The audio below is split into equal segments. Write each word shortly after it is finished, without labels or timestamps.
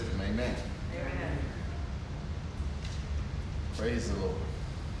Amen. Amen. Praise the Lord.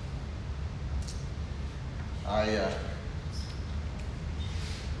 I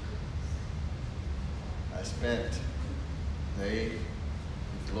spent the day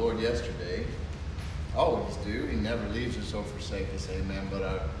with the Lord yesterday. Always do. He never leaves us or forsakes us. Amen. But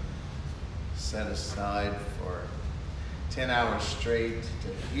I set aside for 10 hours straight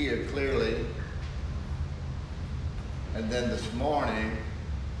to hear clearly. And then this morning,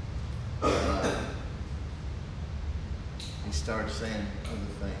 he started saying other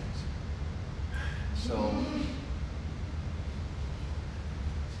things. So I'm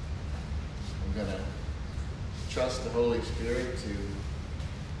going to trust the Holy Spirit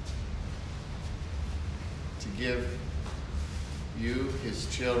to give you, his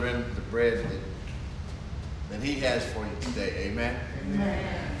children, the bread that he has for you today. Amen? Amen.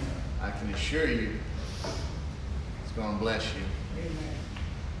 I can assure you it's going to bless you. Amen.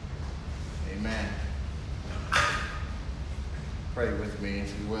 Amen. Pray with me,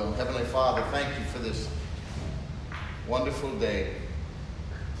 if you will. Heavenly Father, thank you for this wonderful day.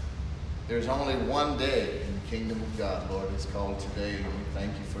 There's only one day in the kingdom of God, Lord. It's called today, and we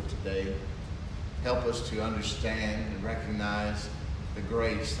thank you for today. Help us to understand and recognize the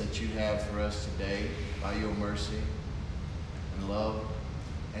grace that you have for us today by your mercy and love,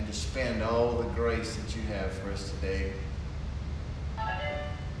 and to spend all the grace that you have for us today.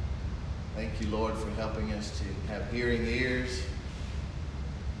 Thank you, Lord, for helping us to have hearing ears,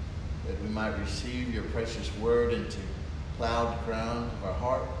 that we might receive your precious word into plowed ground of our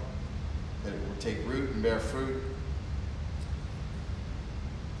heart, that it will take root and bear fruit.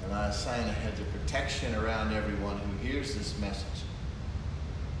 And I assign a hedge of protection around everyone who hears this message.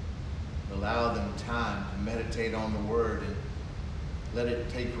 Allow them time to meditate on the word and let it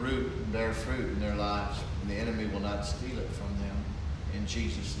take root and bear fruit in their lives, and the enemy will not steal it from them. In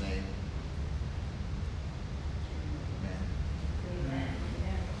Jesus' name. Amen.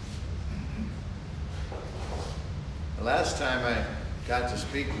 Amen. The last time I got to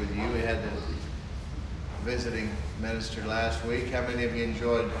speak with you, we had the visiting minister last week. How many of you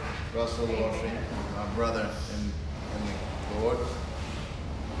enjoyed Russell Orphy, my brother in the Lord?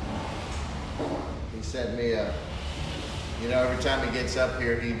 He sent me every time he gets up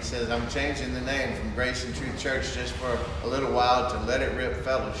here, he says, I'm changing the name from Grace and Truth Church just for a little while to Let It Rip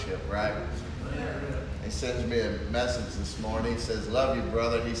Fellowship, right? He sends me a message this morning. He says, love you,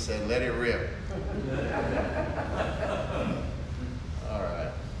 brother. He said, let it rip. All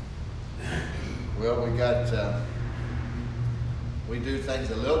right. Well, we do things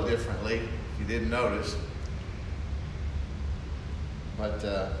a little differently, if you didn't notice. But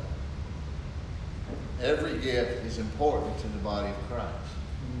every gift is important to the body of Christ.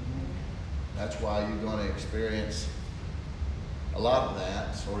 That's why you're going to experience a lot of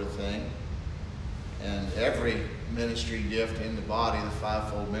that sort of thing. And every ministry gift in the body, the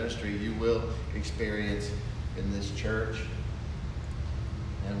fivefold ministry, you will experience in this church.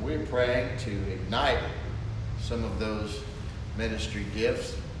 And we're praying to ignite some of those ministry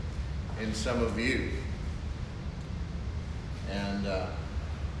gifts in some of you. And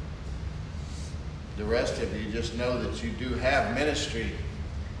the rest of you just know that you do have ministry.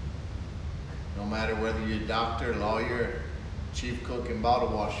 No matter whether you're a doctor, lawyer, chief cook, and bottle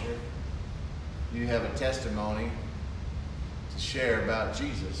washer, you have a testimony to share about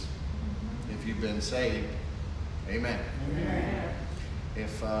Jesus if you've been saved. Amen. Amen.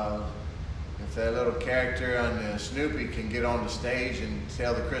 If that little character on Snoopy can get on the stage and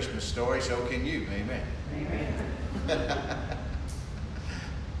tell the Christmas story, so can you. Amen. Amen.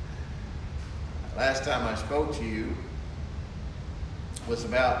 Last time I spoke to you was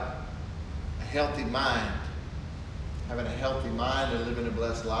about a healthy mind, having a healthy mind and living a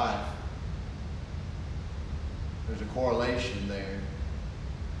blessed life. There's a correlation there.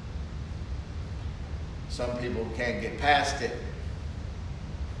 Some people can't get past it.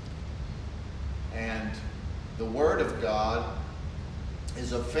 And the Word of God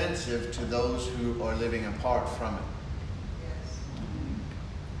is offensive to those who are living apart from it. Yes.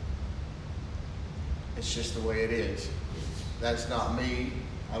 It's just the way it is. That's not me.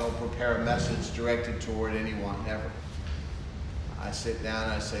 I don't prepare a message directed toward anyone ever. I sit down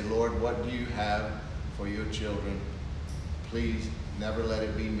and I say, Lord, what do you have for your children? Please never let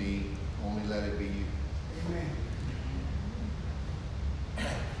it be me. Only let it be you.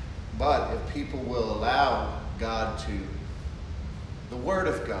 Amen. But if people will allow God to, the Word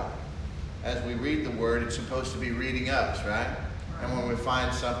of God, as we read the Word, it's supposed to be reading us, right? And when we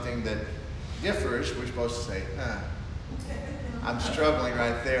find something that differs, we're supposed to say, I'm struggling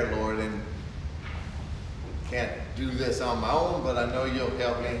right there, Lord, and can't do this on my own, but I know you'll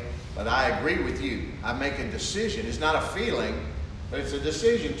help me. But I agree with you. I make a decision. It's not a feeling, but it's a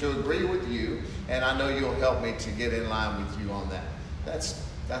decision to agree with you, and I know you'll help me to get in line with you on that.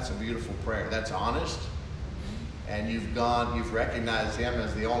 That's a beautiful prayer. That's honest, and you've recognized him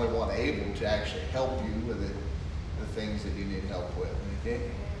as the only one able to actually help you with the things that you need help with. Okay?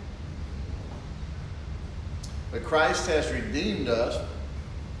 But Christ has redeemed us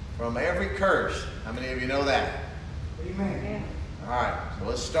from every curse. How many of you know that? Amen. All right, so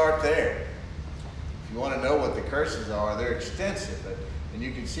let's start there. If you want to know what the curses are, they're extensive, and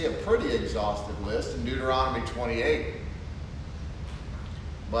you can see a pretty exhaustive list in Deuteronomy 28.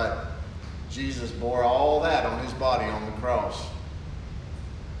 But Jesus bore all that on his body on the cross.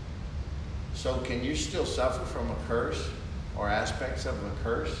 So can you still suffer from a curse or aspects of a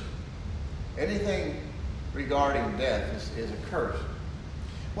curse? Anything regarding death is a curse.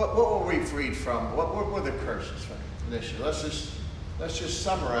 What were we freed from? What were the curses from initially? Let's just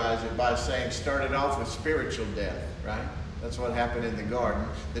summarize it by saying, started off with spiritual death, right? That's what happened in the garden.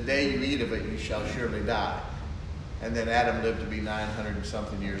 The day you eat of it, you shall surely die. And then Adam lived to be 900 and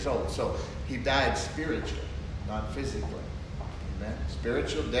something years old. So he died spiritually, not physically. Amen.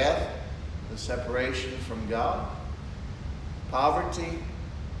 Spiritual death, the separation from God, poverty,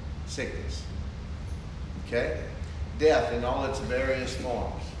 sickness. Okay? Death in all its various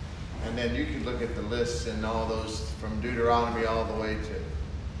forms. And then you can look at the lists and all those from Deuteronomy all the way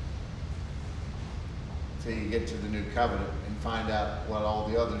till you get to the New Covenant and find out what all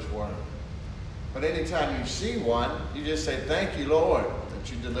the others were. But anytime you see one, you just say, thank you, Lord,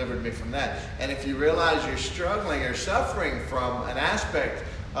 that you delivered me from that. And if you realize you're struggling or suffering from an aspect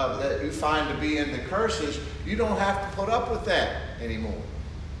of that you find to be in the curses, you don't have to put up with that anymore.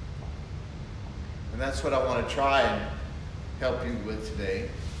 And that's what I want to try and help you with today.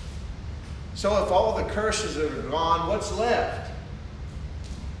 So if all the curses are gone, what's left?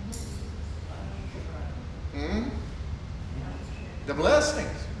 The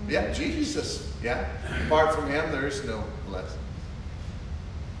blessings. Yeah, Jesus. Yeah. Apart from him, there is no blessing.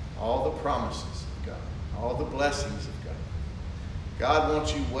 All the promises of God. All the blessings of God. God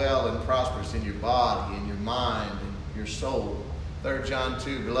wants you well and prosperous in your body, in your mind, in your soul. 3 John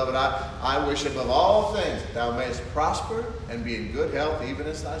 2, beloved, I wish above all things that thou mayest prosper and be in good health, even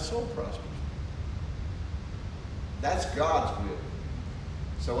as thy soul prospers. That's God's will.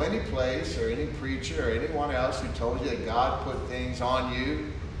 So any place or any preacher or anyone else who told you that God put things on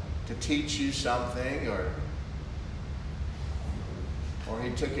you to teach you something, or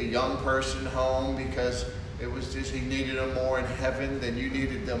he took a young person home because it was just he needed them more in heaven than you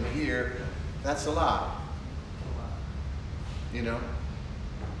needed them here, that's a lie. You know?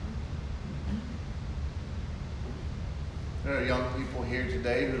 There are young people here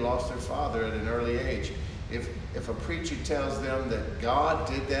today who lost their father at an early age. If a preacher tells them that God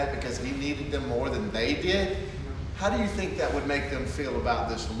did that because he needed them more than they did, how do you think that would make them feel about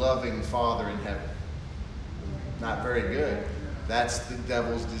this loving Father in heaven? Not very good. That's the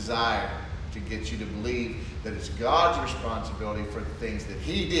devil's desire, to get you to believe that it's God's responsibility for the things that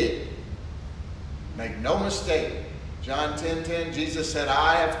he did. Make no mistake. John 10:10, Jesus said,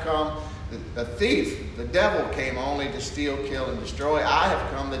 I have come, the thief, the devil came only to steal, kill, and destroy. I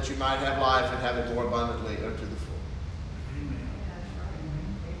have come that you might have life and have it more abundantly or to the full.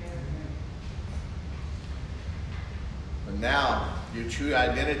 But now, your true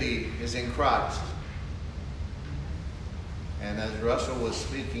identity is in Christ. And as Russell was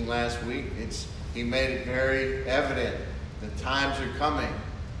speaking last week, he made it very evident. The times are coming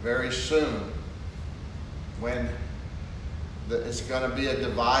very soon when it's going to be a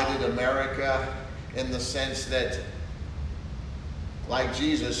divided America, in the sense that, like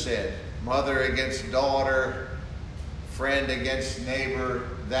Jesus said, mother against daughter, friend against neighbor,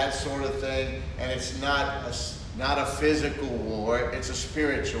 that sort of thing. And it's not a physical war, it's a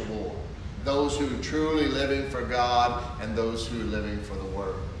spiritual war. Those who are truly living for God and those who are living for the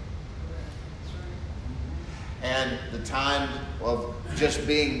world. And the time of just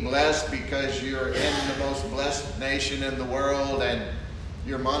being blessed because you're in the most blessed nation in the world and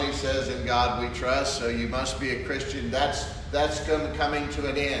your money says, in God we trust, so you must be a Christian, that's coming to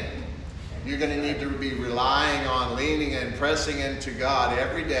an end. You're going to need to be relying on, leaning and pressing into God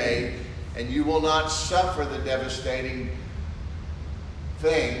every day, and you will not suffer the devastating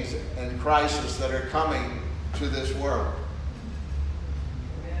things and crises that are coming to this world.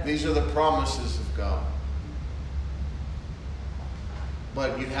 These are the promises of God.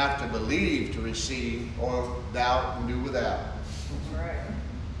 But you have to believe to receive, or doubt and do without. That's right.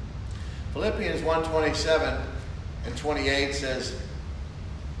 Philippians 1:27 and 28 says,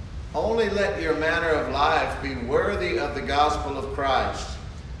 Only let your manner of life be worthy of the gospel of Christ.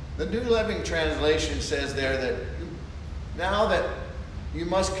 The New Living Translation says there that now that you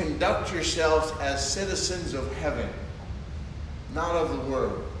must conduct yourselves as citizens of heaven, not of the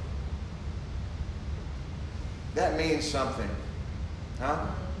world. That means something. Huh?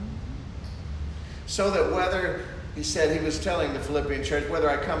 So that whether, he said, he was telling the Philippian church, whether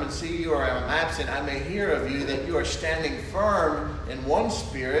I come and see you or I am absent, I may hear of you that you are standing firm in one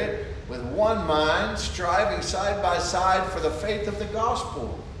spirit, with one mind, striving side by side for the faith of the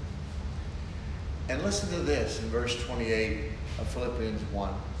gospel. And listen to this in verse 28 of Philippians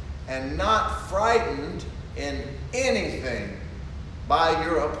 1. And not frightened in anything by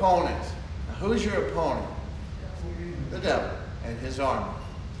your opponent. Now, who's your opponent? The devil and his army.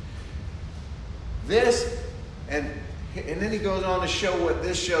 This, and then he goes on to show what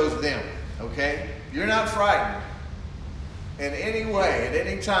this shows them. Okay? You're not frightened in any way, at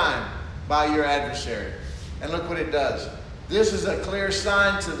any time, by your adversary. And look what it does. This is a clear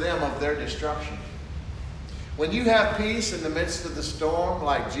sign to them of their destruction. When you have peace in the midst of the storm,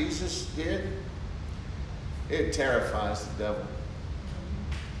 like Jesus did, it terrifies the devil.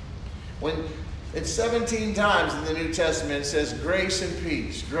 When it's 17 times in the New Testament, it says grace and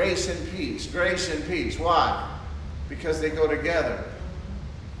peace, grace and peace, grace and peace. Why? Because they go together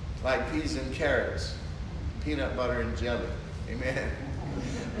like peas and carrots, peanut butter and jelly. Amen.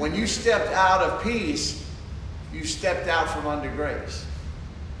 When you stepped out of peace, you stepped out from under grace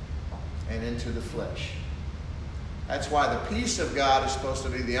and into the flesh. That's why the peace of God is supposed to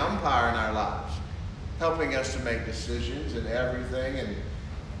be the umpire in our lives, helping us to make decisions and everything,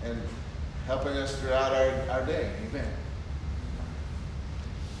 and helping us throughout our day. Amen.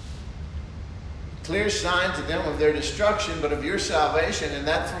 Clear sign to them of their destruction, but of your salvation, and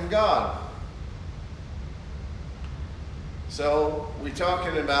that from God. So, we're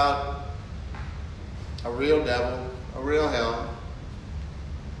talking about a real devil, a real hell.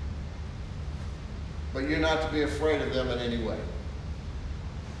 But you're not to be afraid of them in any way.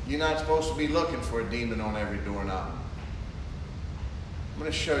 You're not supposed to be looking for a demon on every doorknob. I'm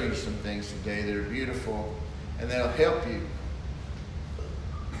going to show you some things today that are beautiful and they'll help you.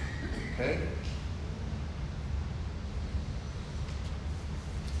 Okay?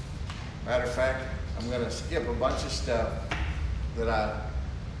 Matter of fact, I'm going to skip a bunch of stuff that I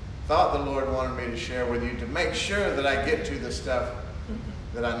thought the Lord wanted me to share with you to make sure that I get to the stuff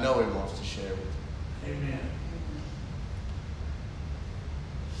that I know He wants to share with you. Amen.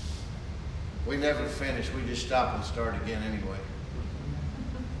 We never finish. We just stop and start again anyway.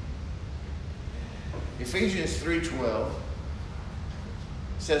 Ephesians 3:12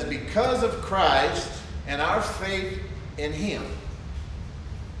 says, because of Christ and our faith in Him,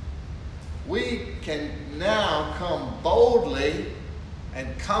 we can now come boldly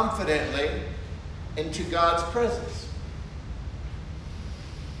and confidently into God's presence.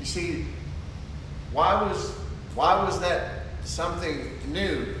 You see, why was that something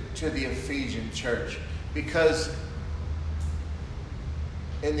new to the Ephesian church? Because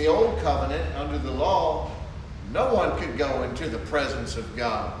in the old covenant, under the law, no one could go into the presence of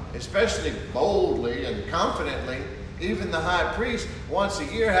God, especially boldly and confidently. Even the high priest once a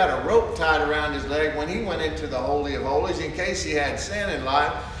year had a rope tied around his leg when he went into the Holy of Holies in case he had sin in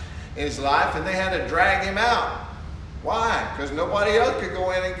his life, and they had to drag him out. Why? Because nobody else could go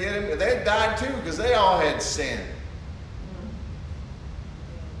in and get him. They died too because they all had sin.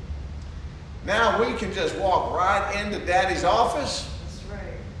 Now we can just walk right into Daddy's office. That's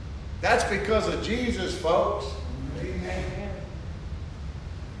right. That's because of Jesus, folks. Amen.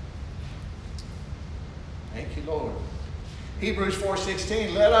 Thank you, Lord. Hebrews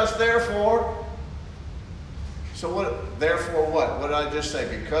 4:16, let us therefore, so what? Therefore what? What did I just say?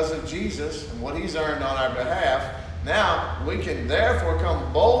 Because of Jesus and what He's earned on our behalf, now we can therefore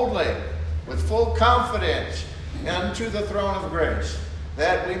come boldly with full confidence unto the throne of grace,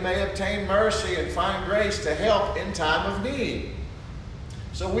 that we may obtain mercy and find grace to help in time of need.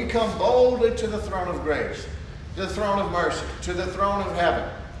 So we come boldly to the throne of grace, to the throne of mercy, to the throne of heaven.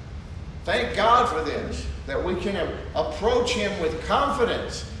 Thank God for this, that we can approach Him with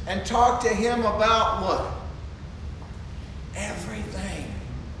confidence and talk to Him about what? Everything.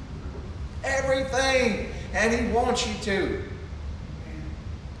 Everything. And He wants you to.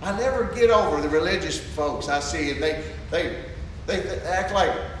 I never get over the religious folks I see, and they act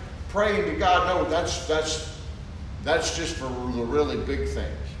like praying to God. No, that's just for the really big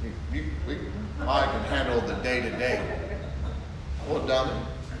things. I can handle the day-to-day. Well, dummy.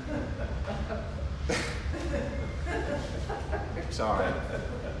 Sorry.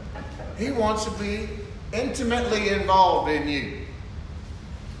 He wants to be intimately involved in you.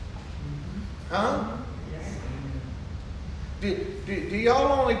 Huh? Do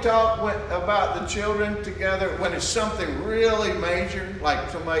y'all only talk about the children together when it's something really major, like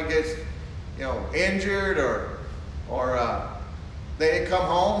somebody gets, injured or they come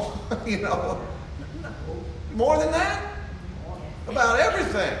home, More than that? About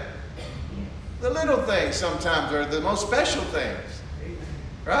everything. The little things sometimes are the most special things.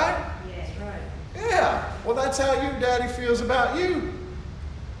 Right? Yes, right. Yeah. Well, that's how your daddy feels about you.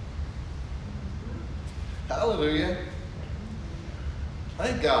 Hallelujah.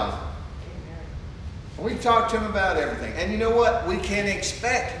 Thank God. We talk to him about everything. And you know what? We can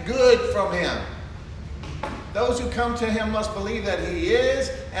expect good from him. Those who come to him must believe that he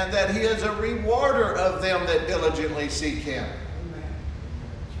is, and that he is a rewarder of them that diligently seek him.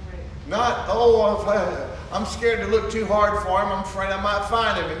 Not, I'm scared to look too hard for him. I'm afraid I might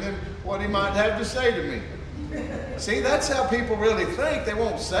find him, and then what he might have to say to me. See, that's how people really think. They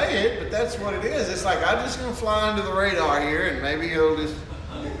won't say it, but that's what it is. It's like, I'm just going to fly under the radar here, and maybe he'll just,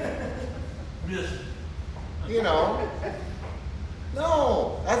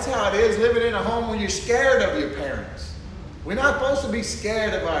 No, that's how it is living in a home when you're scared of your parents. We're not supposed to be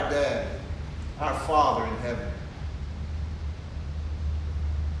scared of our dad, our Father in heaven.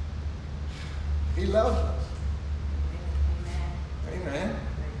 He loves us. Amen.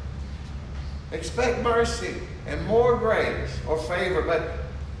 Expect mercy and more grace or favor. But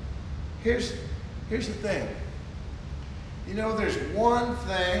here's the thing. There's one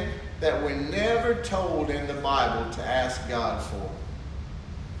thing that we're never told in the Bible to ask God for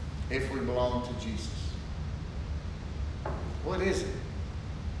if we belong to Jesus. What is it?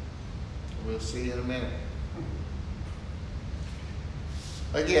 We'll see in a minute.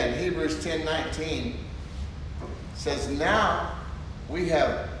 Again, Hebrews 10:19 says, now we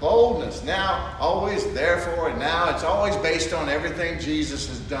have boldness. Now, always, therefore, and now. It's always based on everything Jesus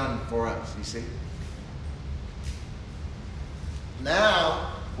has done for us, you see.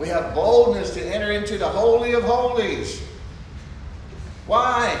 Now, we have boldness to enter into the Holy of Holies.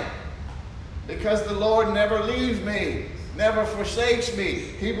 Why? Because the Lord never leaves me, never forsakes me.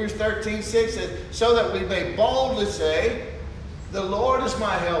 Hebrews 13:6 says, so that we may boldly say, the Lord is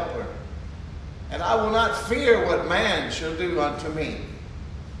my helper, and I will not fear what man shall do unto me.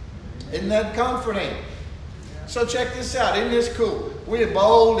 Isn't that comforting? So check this out. Isn't this cool? We're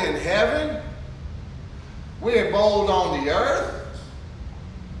bold in heaven. We're bold on the earth.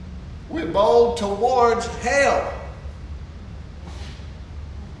 We're bold towards hell.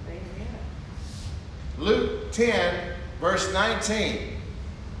 Amen. Luke 10, verse 19.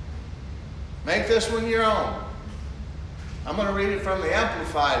 Make this one your own. I'm going to read it from the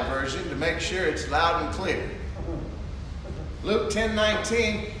Amplified version to make sure it's loud and clear. Luke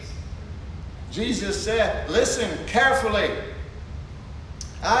 10:19, Jesus said, listen carefully.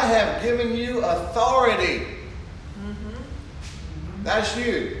 I have given you authority. That's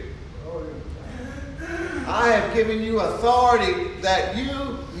you. I have given you authority that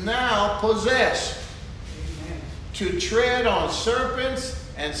you now possess to tread on serpents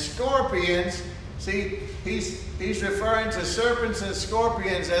and scorpions. See, he's referring to serpents and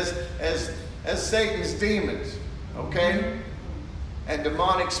scorpions as Satan's demons, okay? And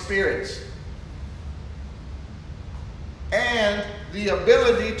demonic spirits. And the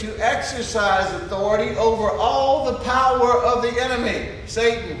ability to exercise authority over all the power of the enemy,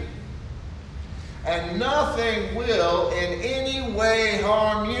 Satan. And nothing will in any way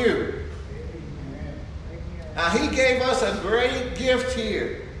harm you. Now, he gave us a great gift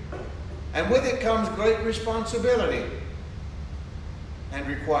here. And with it comes great responsibility. And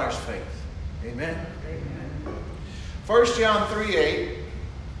requires faith. Amen? Amen. 1 John 3:8.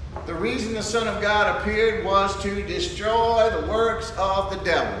 The reason the Son of God appeared was to destroy the works of the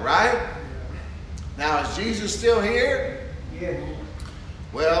devil, right? Now, is Jesus still here? Yes.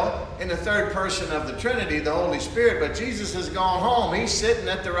 Well, in the third person of the Trinity, the Holy Spirit, but Jesus has gone home. He's sitting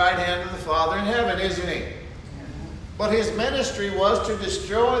at the right hand of the Father in heaven, isn't he? But his ministry was to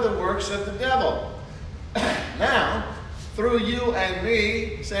destroy the works of the devil. Now, through you and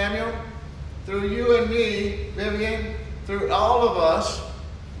me, Samuel, through you and me, Vivian, through all of us,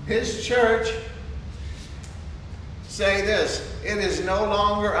 his church, say this: it is no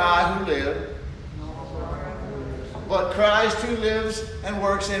longer I who live, but Christ who lives and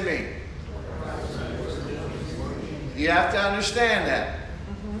works in me. You have to understand that.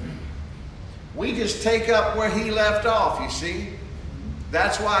 We just take up where he left off, you see.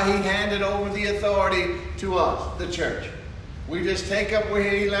 That's why he handed over the authority to us, the church. We just take up where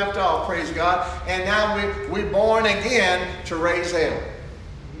he left off, praise God. And now we're born again to raise hell.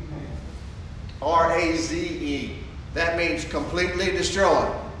 R-A-Z-E. That means completely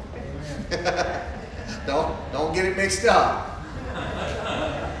destroyed. Don't get it mixed up.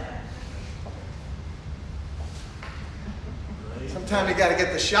 Sometimes you got to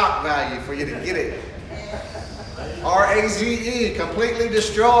get the shock value for you to get it. R-A-Z-E, completely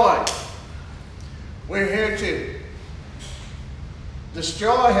destroyed. We're here to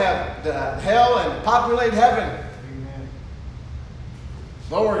destroy hell and populate heaven. Amen.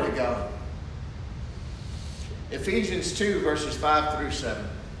 Glory to God. Ephesians 2, verses 5 through 7.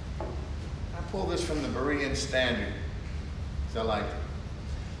 I pull this from the Berean Standard, because I like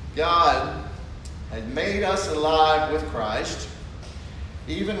it. God has made us alive with Christ,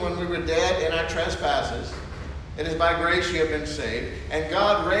 even when we were dead in our trespasses. It is by grace you have been saved. And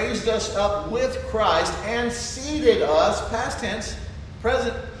God raised us up with Christ and seated us, past tense,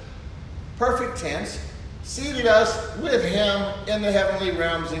 present, perfect tense, seated us with Him in the heavenly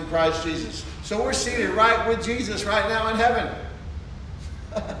realms in Christ Jesus. So we're seated right with Jesus right now in heaven.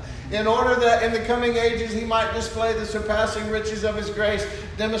 In order that in the coming ages He might display the surpassing riches of His grace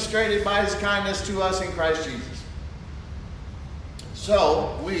demonstrated by His kindness to us in Christ Jesus.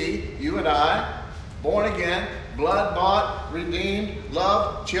 So we, you and I, born again, blood-bought, redeemed,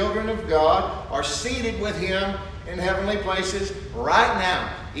 loved children of God, are seated with Him in heavenly places right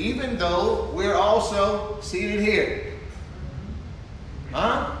now, even though we're also seated here.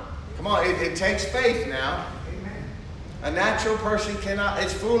 Huh? Come on, it takes faith now. Amen. A natural person cannot,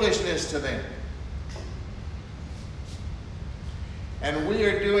 it's foolishness to them. And we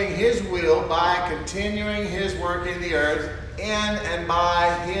are doing His will by continuing His work in the earth in and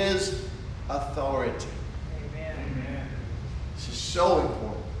by His authority. Amen. This is so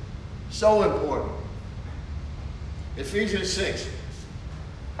important. So important. Ephesians 6,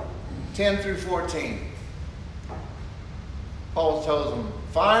 10 through 14. Paul tells them,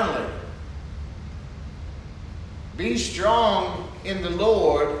 finally, be strong in the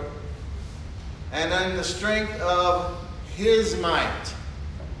Lord and in the strength of His might.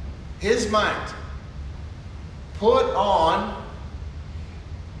 His might. Put on.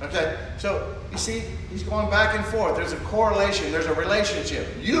 Okay, so you see, he's going back and forth. There's a correlation. There's a relationship.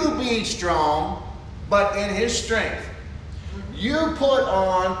 You be strong, but in His strength. You put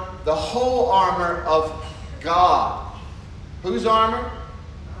on the whole armor of God. Whose armor?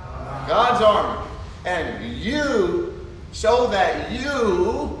 God's armor. And you, so that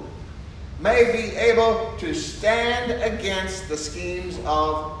you may be able to stand against the schemes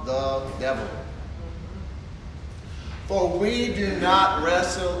of the devil. For we do not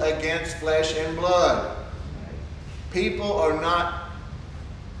wrestle against flesh and blood. People are not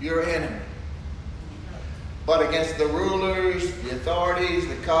your enemy, but against the rulers, the authorities,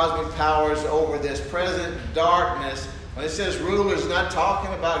 the cosmic powers over this present darkness. When it says rulers, not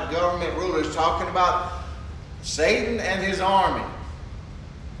talking about government rulers, talking about Satan and his army.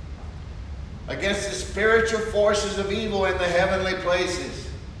 Against the spiritual forces of evil in the heavenly places.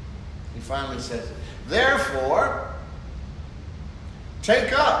 He finally says it. Therefore,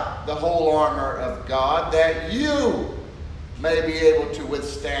 take up the whole armor of God, that you may be able to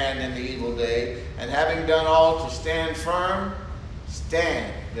withstand in the evil day, and having done all to stand firm,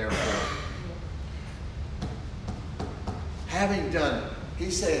 stand therefore. Having done,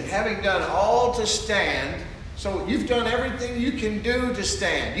 he's saying, having done all to stand, so you've done everything you can do to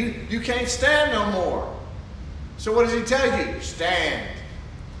stand. You can't stand no more. So what does he tell you? Stand.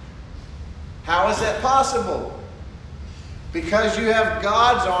 How is that possible? Because you have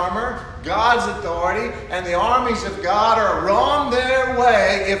God's armor, God's authority, and the armies of God are on their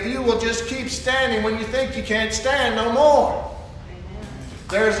way if you will just keep standing when you think you can't stand no more. Amen.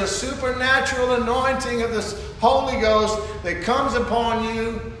 There's a supernatural anointing of this Holy Ghost that comes upon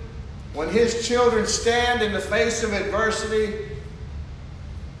you when His children stand in the face of adversity.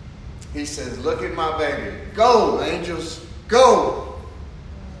 He says, look at my baby. Go, angels, go.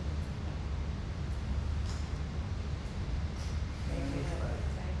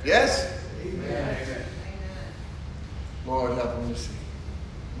 Yes? Amen. Amen. Lord, help them to see.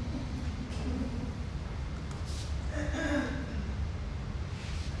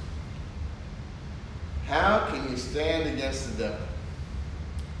 How can you stand against the devil?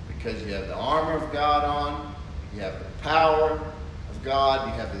 Because you have the armor of God on, you have the power of God,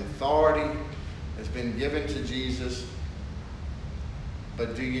 you have the authority that's been given to Jesus.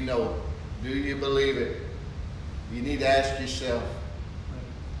 But do you know it? Do you believe it? You need to ask yourself,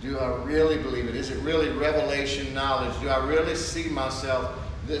 do I really believe it? Is it really revelation knowledge? Do I really see myself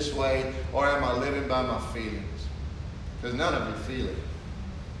this way, or am I living by my feelings? Because none of you feel it.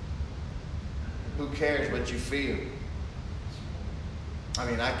 Who cares what you feel? I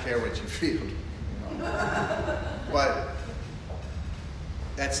mean, I care what you feel. But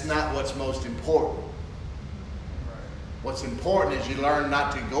That's not what's most important. What's important is you learn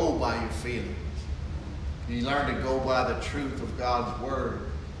not to go by your feelings. You learn to go by the truth of God's Word.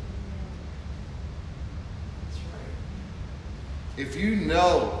 If you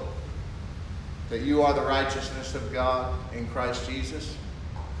know that you are the righteousness of God in Christ Jesus,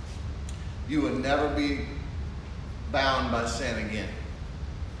 you will never be bound by sin again.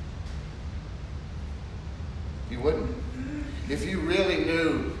 You wouldn't. If you really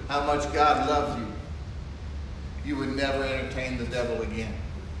knew how much God loves you, you would never entertain the devil again.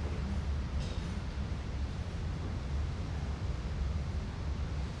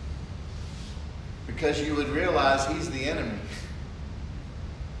 Because you would realize he's the enemy.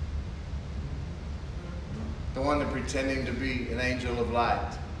 The one that's pretending to be an angel of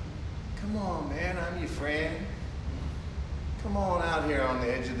light. Come on, man, I'm your friend. Come on out here on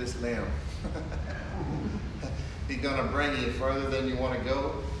the edge of this limb. He's going to bring you further than you want to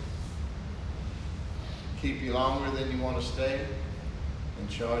go. Keep you longer than you want to stay. And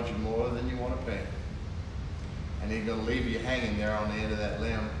charge you more than you want to pay. And he's going to leave you hanging there on the end of that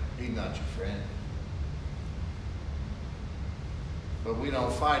limb. He's not your friend. But we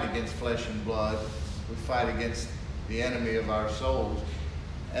don't fight against flesh and blood. We fight against the enemy of our souls.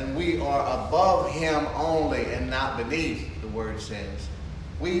 And we are above him only and not beneath, the word says.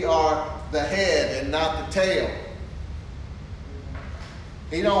 We are the head and not the tail.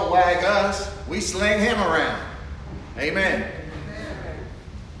 He don't wag us. We sling him around. Amen.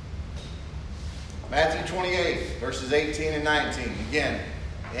 Matthew 28, verses 18 and 19. Again,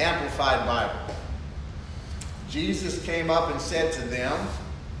 the Amplified Bible. Jesus came up and said to them,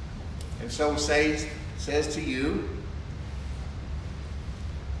 and so says to you,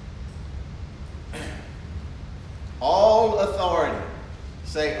 all authority.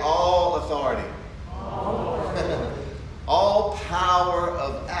 Say all authority. All power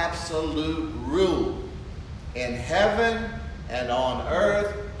of absolute rule in heaven and on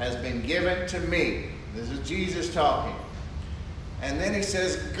earth has been given to me. This is Jesus talking. And then he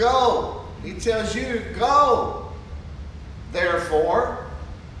says, go. He tells you to go. Therefore,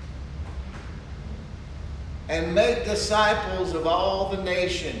 and make disciples of all the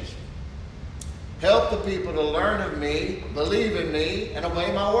nations. Help the people to learn of me, believe in me, and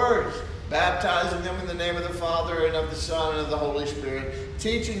obey my words. Baptizing them in the name of the Father and of the Son and of the Holy Spirit.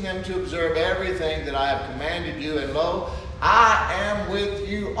 Teaching them to observe everything that I have commanded you. And lo, I am with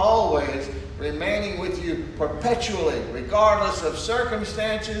you always, remaining with you perpetually, regardless of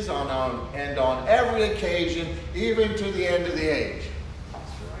circumstances and on every occasion, even to the end of the age.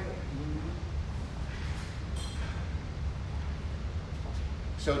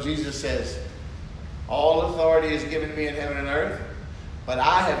 So Jesus says, all authority is given to me in heaven and earth, but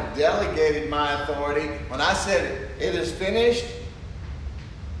I have delegated my authority. When I said it is finished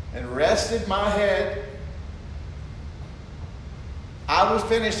and rested my head, I was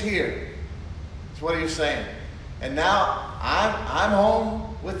finished here. That's what he was saying. And now I'm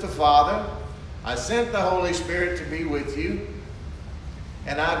home with the Father. I sent the Holy Spirit to be with you.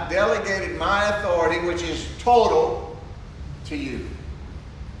 And I've delegated my authority, which is total, to you.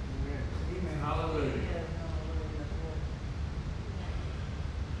 Hallelujah.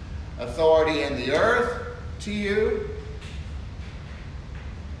 Authority in the earth to you.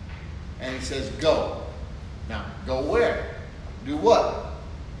 And he says, go. Now, go where? Do what?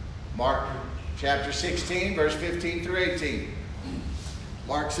 Mark chapter 16, verse 15 through 18.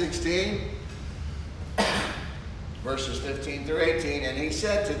 Mark 16, verses 15 through 18. And he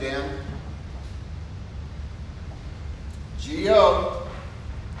said to them,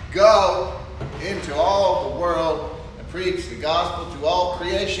 go into all the world and preach the gospel to all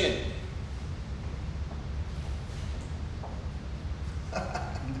creation.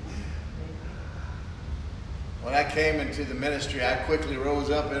 When I came into the ministry, I quickly rose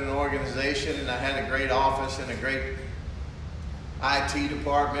up in an organization, and I had a great office and a great IT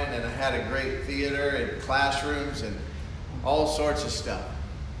department, and I had a great theater and classrooms and all sorts of stuff.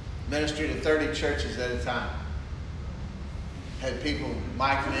 Ministered to 30 churches at a time. Had people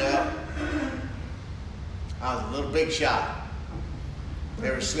mic me up. I was a little big shot.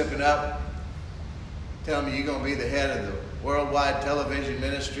 They were slipping up, telling me, you're going to be the head of the worldwide television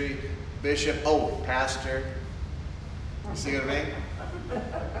ministry, bishop, pastor. You see what I mean?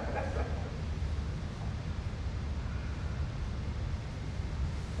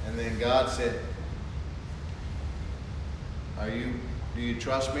 And then God said, do you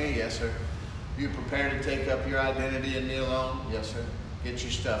trust me? Yes, sir. Are you prepared to take up your identity in me alone? Yes, sir. Get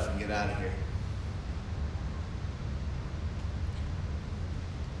your stuff and get out of here.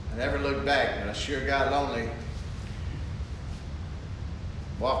 I never looked back, but I sure got lonely.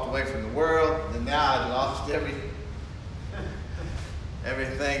 walked away from the world, and now I'd lost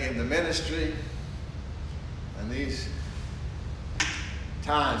everything in the ministry. And these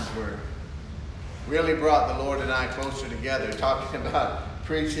times were really brought the Lord and I closer together, talking about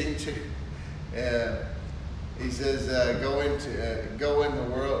preaching to. He says, go in the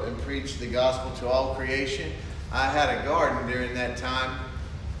world and preach the gospel to all creation. I had a garden during that time.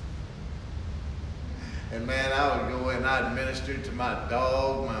 And man, I would go in, I'd minister to my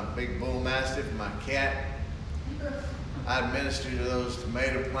dog, my big bull mastiff, my cat. I'd minister to those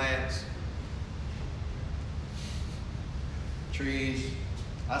tomato plants, trees.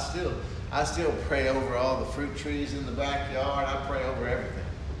 I still pray over all the fruit trees in the backyard. I pray over everything.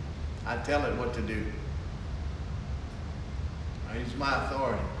 I tell it what to do. I use my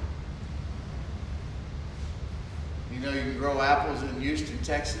authority. You know you can grow apples in Houston,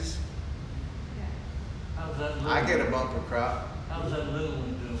 Texas. How's that little I get a bumper crop. How's that little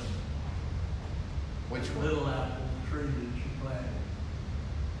one doing? Which one? Little apple tree that you planted.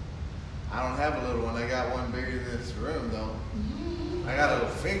 I don't have a little one. I got one bigger than this room, though. I got a little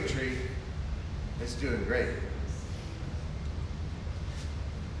fig tree. It's doing great.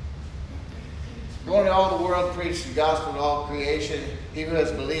 Go into all the world, preach the gospel to all creation. He who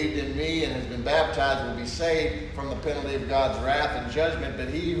has believed in me and has been baptized will be saved from the penalty of God's wrath and judgment, but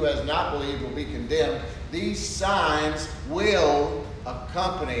he who has not believed will be condemned. These signs will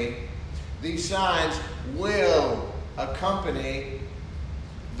accompany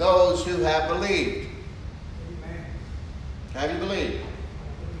those who have believed. Amen. Have you believed?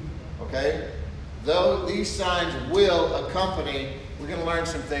 Okay? Though these signs will accompany, we're going to learn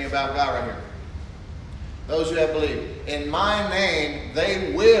something about God right here. Those who have believed. In my name,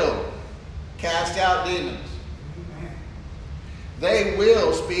 they will cast out demons. Amen. They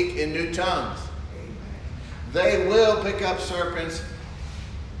will speak in new tongues. Amen. They will pick up serpents.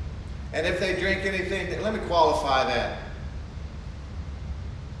 And if they drink anything, let me qualify that.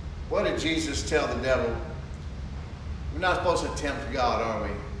 What did Jesus tell the devil? We're not supposed to tempt God, are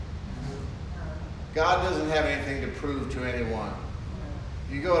we? God doesn't have anything to prove to anyone.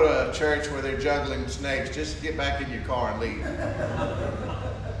 You go to a church where they're juggling snakes, just get back in your car and leave.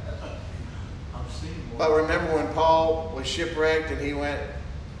 I've seen one. But remember when Paul was shipwrecked and he went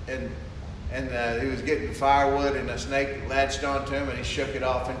and he was getting firewood and a snake latched onto him and he shook it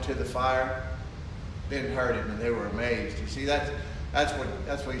off into the fire? Didn't hurt him, and they were amazed. You see, that's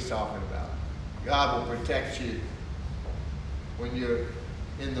what he's talking about. God will protect you when you're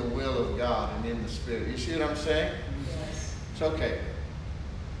in the will of God and in the Spirit. You see what I'm saying? Yes. It's okay.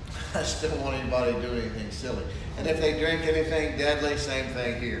 I just don't want anybody to do anything silly. And if they drink anything deadly, same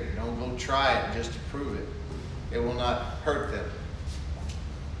thing here. Don't go try it just to prove it. It will not hurt them.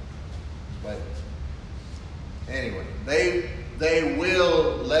 But anyway, they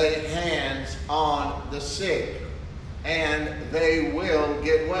will lay hands on the sick and they will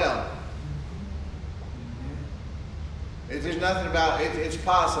get well. If there's nothing about it, it's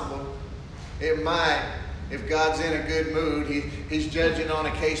possible. It might. If God's in a good mood, he's judging on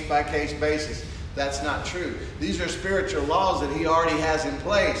a case-by-case basis. That's not true. These are spiritual laws that he already has in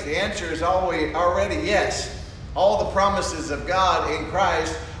place. The answer is already yes. All the promises of God in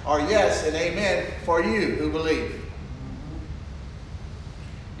Christ are yes and amen for you who believe.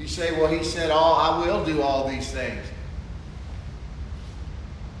 You say, well, he said, I will do all these things.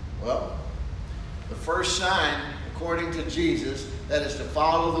 Well, the first sign, according to Jesus, that is to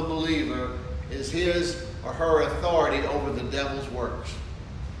follow the believer is his or her authority over the devil's works.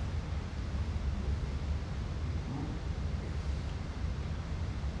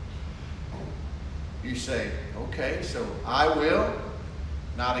 You say, okay, so I will,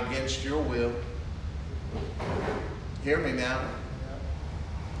 not against your will. Hear me now.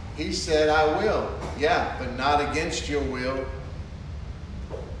 He said, I will. Yeah, but not against your will.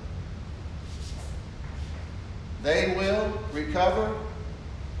 They will recover,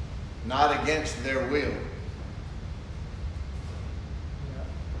 not against their will.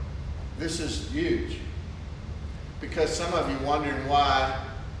 This is huge. Because some of you wondering why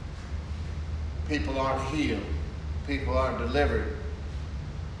people aren't healed, people aren't delivered.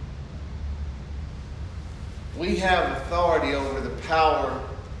 We have authority over the power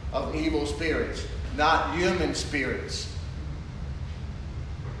of evil spirits, not human spirits.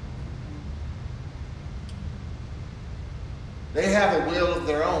 They have a will of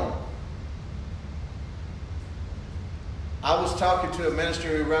their own. I was talking to a minister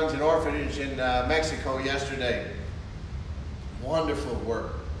who runs an orphanage in Mexico yesterday. Wonderful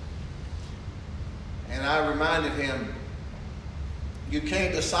work. And I reminded him, you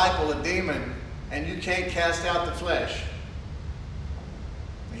can't disciple a demon and you can't cast out the flesh.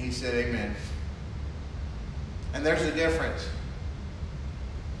 he said, amen. And there's a difference.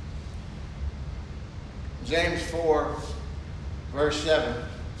 James 4, verse 7.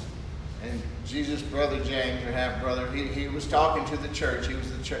 And Jesus' brother James, or half-brother, he was talking to the church. He was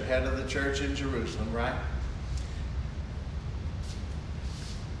the head of the church in Jerusalem, right?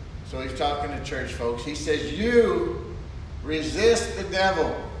 So he's talking to church folks. He says, you resist the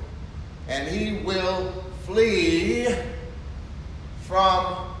devil, and he will flee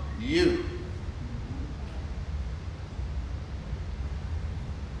from you.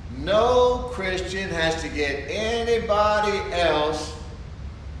 No Christian has to get anybody else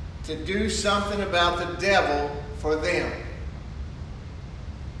to do something about the devil for them.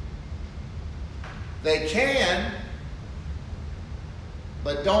 They can,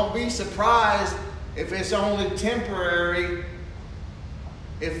 but don't be surprised if it's only temporary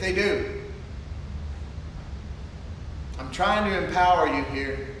if they do. I'm trying to empower you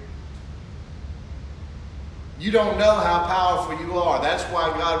here. You don't know how powerful you are. That's why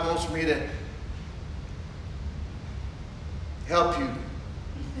God wants me to help you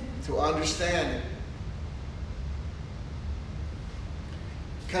to understand it.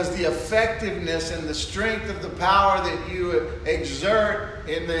 Because the effectiveness and the strength of the power that you exert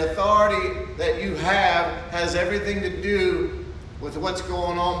in the authority that you have has everything to do with what's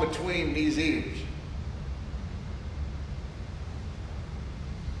going on between these ears.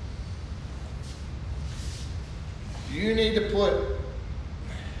 You need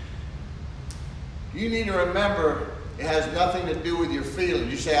to remember it has nothing to do with your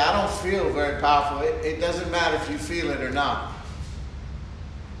feelings. You say, I don't feel very powerful. It doesn't matter if you feel it or not.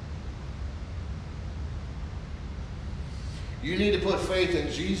 You need to put faith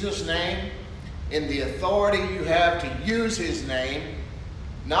in Jesus' name, in the authority you have to use his name,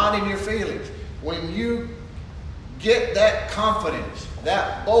 not in your feelings. When you get that confidence,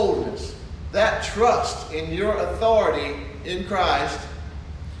 that boldness, that trust in your authority in Christ,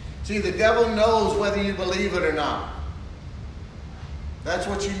 see, the devil knows whether you believe it or not. That's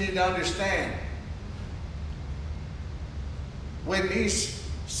what you need to understand. When these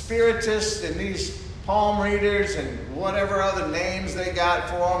spiritists and these palm readers and whatever other names they got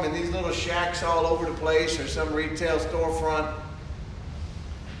for them and these little shacks all over the place or some retail storefront,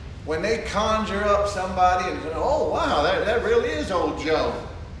 when they conjure up somebody and say, oh wow, that really is old Joe.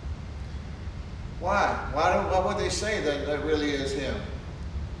 Why? Why would they say that really is him?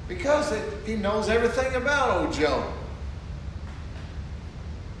 Because he knows everything about old Joe.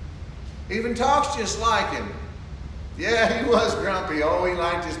 Even talks just like him. Yeah, he was grumpy. Oh, he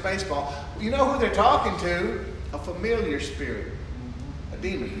liked his baseball. You know who they're talking to? A familiar spirit. A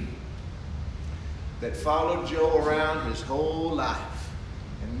demon. That followed Joe around his whole life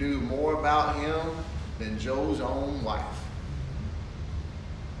and knew more about him than Joe's own wife.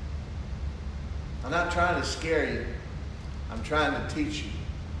 I'm not trying to scare you. I'm trying to teach you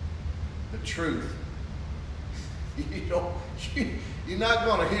the truth. You're not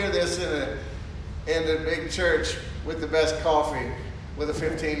going to hear this in a big church with the best coffee with a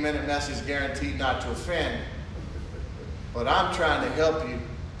 15-minute message guaranteed not to offend. But I'm trying to help you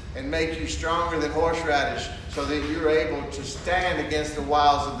and make you stronger than horseradish so that you're able to stand against the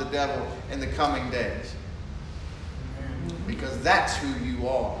wiles of the devil in the coming days. Because that's who you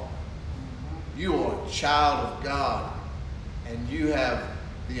are. You are a child of God, and you have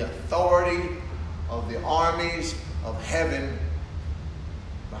the authority of the armies of heaven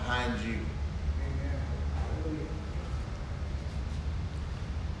behind you.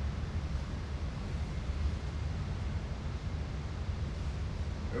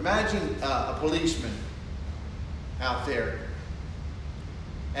 Imagine a policeman out there,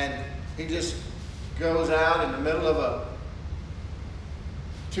 and he just goes out in the middle of a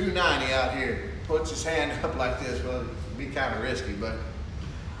 290 out here, puts his hand up like this. Well, it'd be kind of risky, but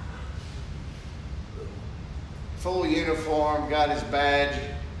full uniform, got his badge.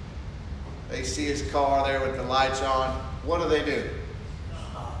 They see his car there with the lights on. What do?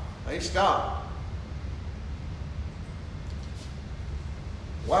 They stop.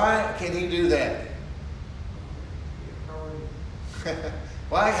 Why can he do that?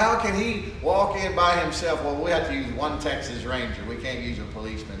 Why? How can he walk in by himself? Well, we have to use one Texas Ranger. We can't use a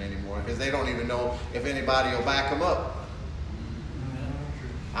policeman anymore because they don't even know if anybody will back them up.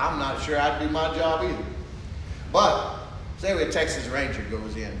 I'm not sure I'd do my job either. But say a Texas Ranger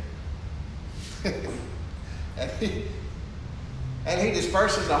goes in and he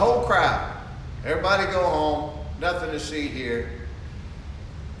disperses the whole crowd. Everybody go home. Nothing to see here.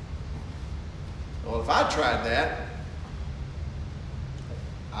 Well, if I tried that,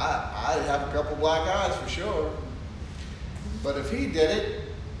 I'd have a couple black eyes for sure. But if he did it,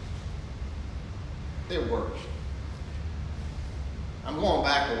 It works. I'm going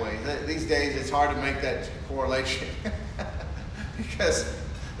back a ways. These days it's hard to make that correlation because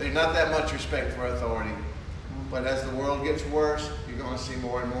there's not that much respect for authority. But as the world gets worse, you're going to see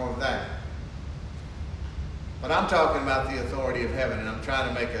more and more of that. But I'm talking about the authority of heaven, and I'm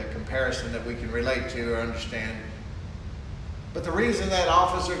trying to make a comparison that we can relate to or understand. But the reason that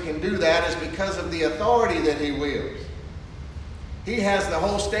officer can do that is because of the authority that he wields. He has the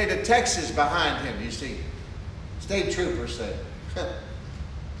whole state of Texas behind him, you see. State troopers say.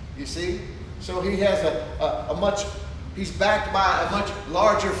 You see? So he has he's backed by a much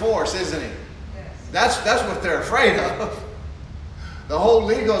larger force, isn't he? Yes. That's what they're afraid of. The whole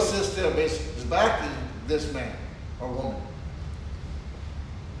legal system is backing this man or woman.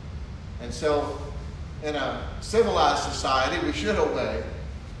 And so, in a civilized society, we should obey.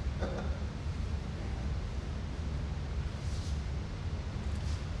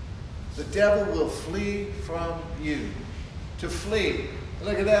 The devil will flee from you. To flee.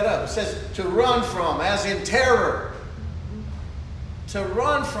 Look at that up. It says to run from, as in terror. To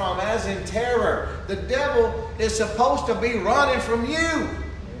run from, as in terror. The devil is supposed to be running from you.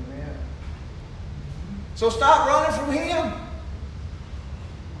 Amen. So stop running from him.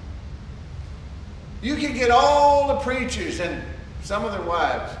 You can get all the preachers and some of their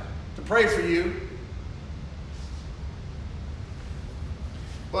wives to pray for you.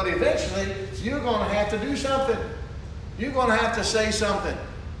 But eventually, you're going to have to do something. You're going to have to say something.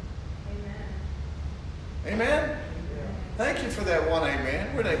 Amen? Amen? Thank you for that one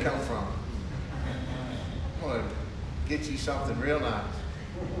amen. Where'd that come from? I'm going to get you something real nice.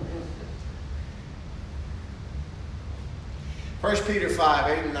 1 Peter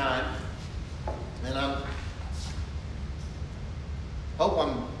 5, 8 and 9. And I hope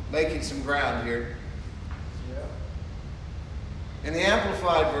I'm making some ground here. In the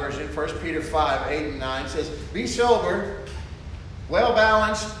Amplified Version, 1 Peter 5, 8 and 9 says, be sober,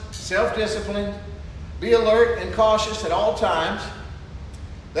 well-balanced, self-disciplined, be alert and cautious at all times.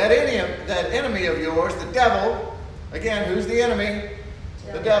 That enemy of yours, the devil, again, who's the enemy?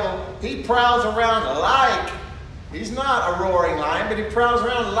 The devil. He prowls around like, he's not a roaring lion, but he prowls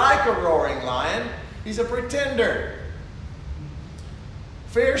around like a roaring lion. He's a pretender.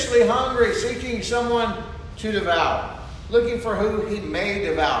 Fiercely hungry, seeking someone to devour. Looking for who he may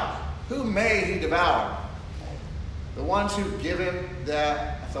devour. Who may he devour? The ones who give him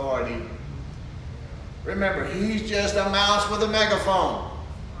that authority. Remember, he's just a mouse with a megaphone.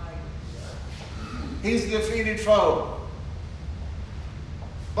 He's a defeated foe.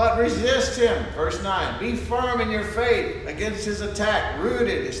 But resist him. Verse 9. Be firm in your faith against his attack.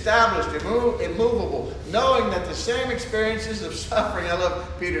 Rooted, established, immovable. Knowing that the same experiences of suffering. I love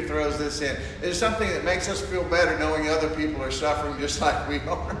Peter throws this in. It's something that makes us feel better knowing other people are suffering just like we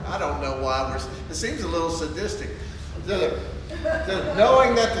are. I don't know why. It seems a little sadistic.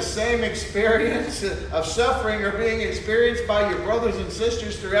 Knowing that the same experience of suffering are being experienced by your brothers and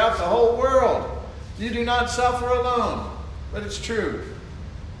sisters throughout the whole world. You do not suffer alone. But it's true.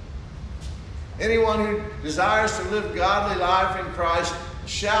 Anyone who desires to live godly life in Christ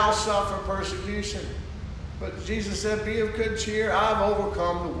shall suffer persecution. But Jesus said, be of good cheer. I've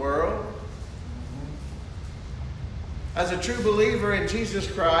overcome the world. As a true believer in Jesus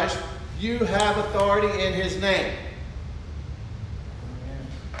Christ, you have authority in his name.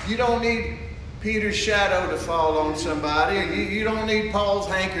 You don't need Peter's shadow to fall on somebody. You don't need Paul's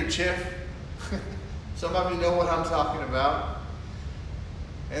handkerchief. Some of you know what I'm talking about.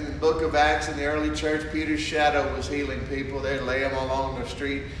 In the book of Acts, in the early church, Peter's shadow was healing people. They'd lay them along the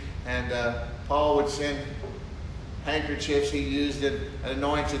street. And Paul would send handkerchiefs. He used an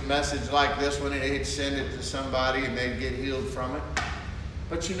anointed message like this one, and he'd send it to somebody, and they'd get healed from it.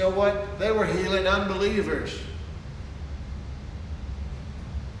 But you know what? They were healing unbelievers.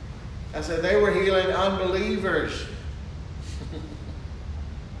 I said they were healing unbelievers.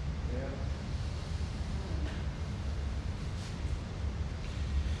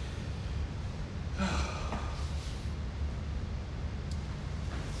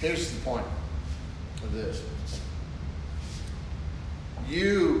 Here's the point of this.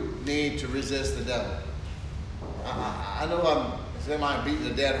 You need to resist the devil. I know I'm beating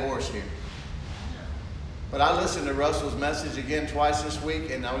a dead horse here. But I listened to Russell's message again twice this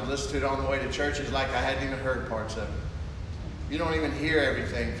week, and I would listen to it on the way to church. It's like I hadn't even heard parts of it. You don't even hear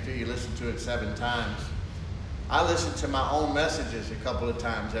everything until you listen to it 7 times. I listen to my own messages a couple of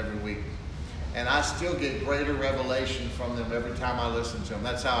times every week. And I still get greater revelation from them every time I listen to them.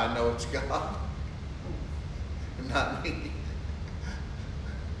 That's how I know it's God. Not me.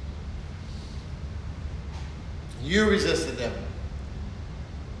 You resist the devil.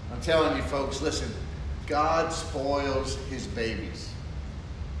 I'm telling you folks, listen. God spoils his babies.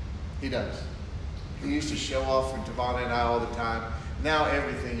 He does. He used to show off for Devon and I all the time. Now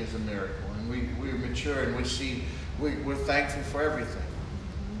everything is a miracle. And we're mature and we're thankful for everything.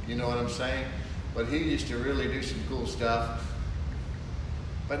 You know what I'm saying? But he used to really do some cool stuff.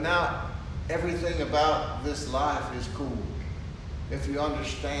 But now everything about this life is cool. If you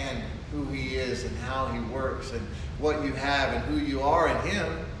understand who he is and how he works and what you have and who you are in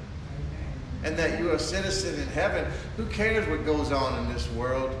him, and that you're a citizen in heaven, who cares what goes on in this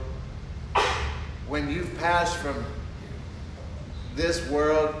world? When you've passed from this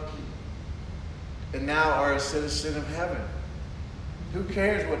world and now are a citizen of heaven, who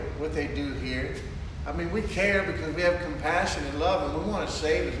cares what they do here? I mean, we care because we have compassion and love, and we want to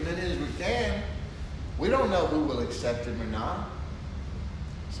save as many as we can. We don't know who will accept him or not.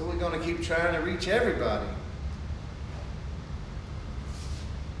 So we're going to keep trying to reach everybody.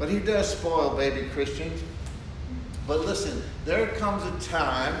 But he does spoil baby Christians. But listen, there comes a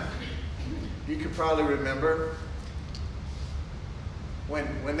time, you could probably remember, when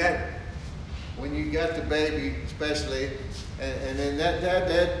you got the baby, especially, and then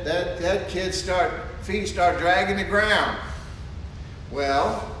that kid's feet start dragging the ground.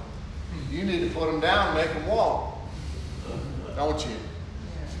 Well, you need to put them down and make them walk, don't you?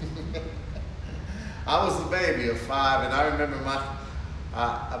 I was the baby of 5, and I remember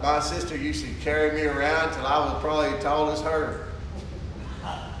my sister used to carry me around till I was probably as tall as her.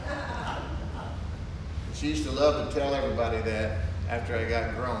 She used to love to tell everybody that after I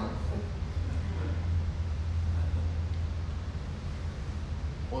got grown.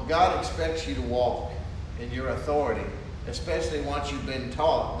 Well, God expects you to walk in your authority, especially once you've been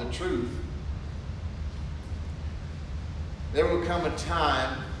taught the truth. There will come a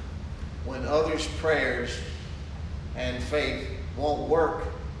time when others' prayers and faith won't work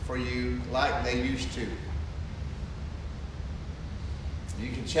for you like they used to. You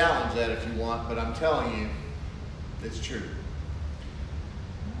can challenge that if you want, but I'm telling you, it's true.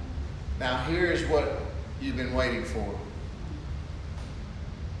 Now, here's what you've been waiting for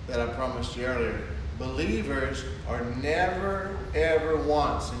that I promised you earlier. Believers are never, ever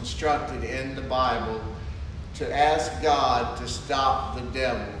once instructed in the Bible to ask God to stop the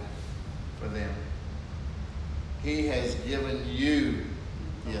devil for them. He has given you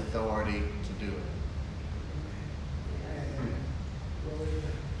the authority to do it.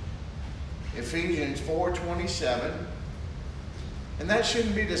 Ephesians 4:27. And that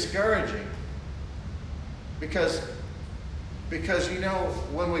shouldn't be discouraging. Because you know,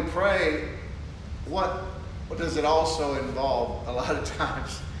 when we pray, what does it also involve a lot of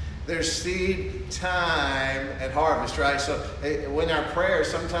times? There's seed, time, and harvest, right? So when our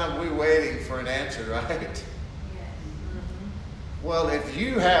prayers, sometimes we're waiting for an answer, right? Yes. Well, if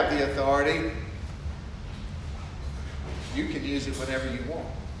you have the authority, you can use it whenever you want.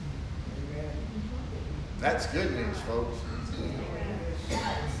 That's good news, folks.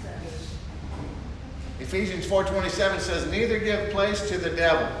 Ephesians 4:27 says, neither give place to the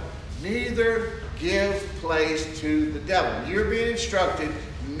devil. Neither give place to the devil. You're being instructed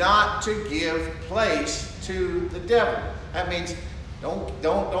not to give place to the devil. That means don't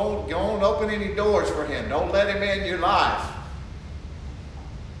open any doors for him. Don't let him in your life.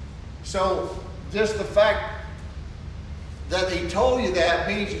 So just the fact that he told you that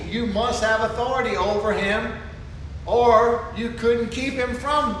means you must have authority over him, or you couldn't keep him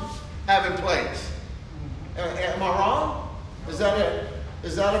from having place. Am I wrong? Is that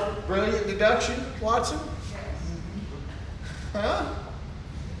a brilliant deduction, Watson? Huh?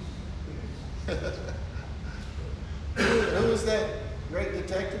 Who was that great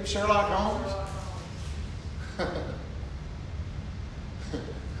detective? Sherlock Holmes?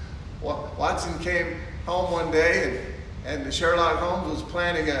 Watson came home one day and Sherlock Holmes was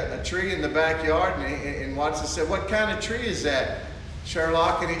planting a tree in the backyard, and Watson said, "What kind of tree is that,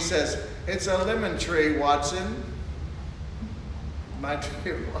 Sherlock?" And he says, "It's a lemon tree, Watson." My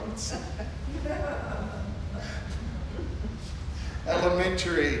dear Watson.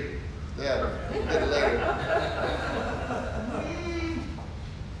 Elementary. Yeah, a bit later.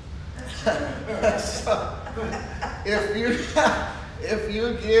 So, if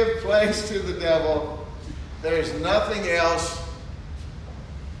you give place to the devil, there's nothing else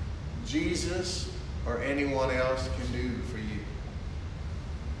Jesus or anyone else can do for you.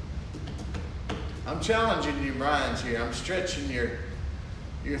 I'm challenging your minds here. I'm stretching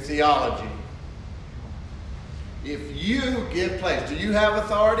your theology. If you give place, do you have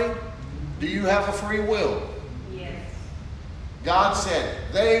authority? Do you have a free will? Yes. God said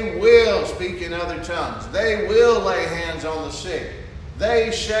they will speak in other tongues. They will lay hands on the sick.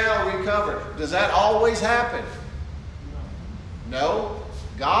 they shall recover. Does that always happen? No.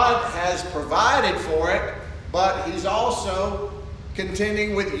 God has provided for it, but He's also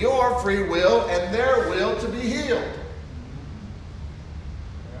contending with your free will and their will to be healed.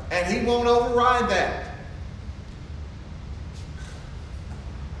 And He won't override that.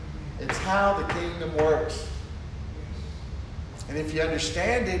 It's how the kingdom works. And if you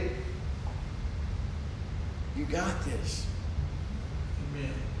understand it, you got this.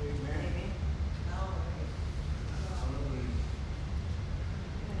 Amen.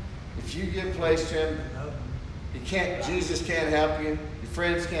 If you give place to Him, Jesus can't help you. Your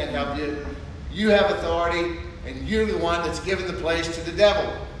friends can't help you. You have authority, and you're the one that's given the place to the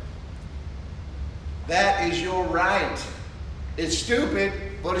devil. That is your right. It's stupid,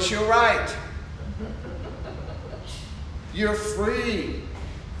 but it's your right. You're free.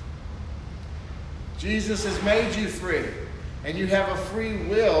 Jesus has made you free. And you have a free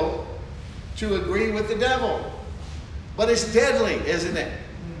will to agree with the devil. But it's deadly, isn't it?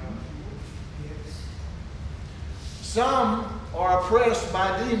 Some are oppressed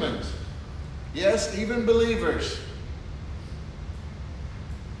by demons. Yes, even believers.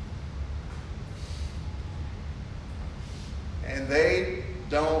 And they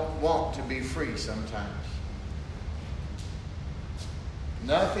don't want to be free sometimes.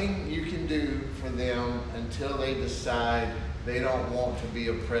 Nothing you can do for them until they decide they don't want to be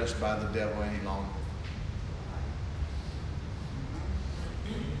oppressed by the devil any longer.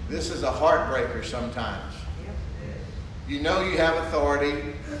 This is a heartbreaker sometimes. You know you have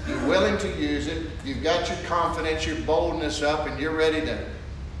authority. You're willing to use it. You've got your confidence, your boldness up, and you're ready to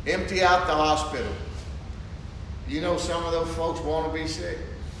empty out the hospital. You know some of those folks want to be sick.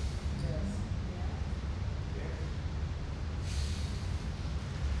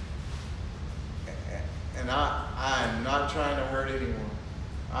 And I am not trying to hurt anyone.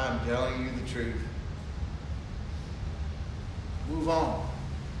 I am telling you the truth. Move on.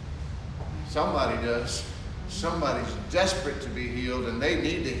 Somebody does. Somebody's desperate to be healed, and they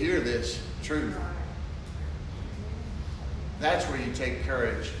need to hear this truth. That's where you take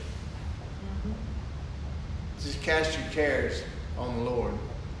courage. Just cast your cares on the Lord.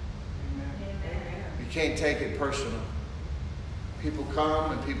 You can't take it personal. People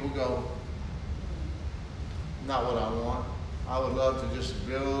come and people go. Not what I want. I would love to just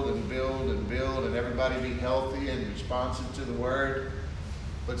build and build and build and everybody be healthy and responsive to the word.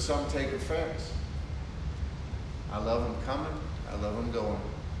 But some take offense. I love them coming. I love them going.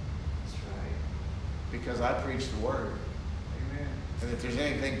 That's right. Because I preach the word. Amen. And if there's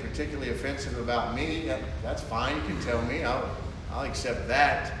anything particularly offensive about me, that's fine. You can tell me. I'll accept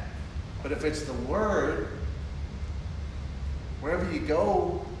that. But if it's the word, wherever you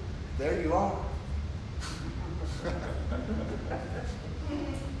go, there you are.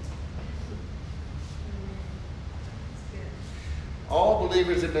 All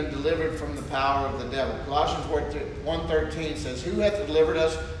believers have been delivered from the power of the devil. Colossians 1:13 says, "Who hath delivered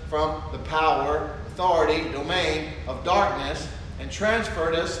us from the power, authority, domain of darkness, and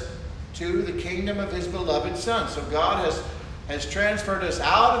transferred us to the kingdom of His beloved Son." So God has transferred us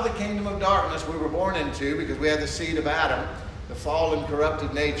out of the kingdom of darkness we were born into because we had the seed of Adam, the fallen,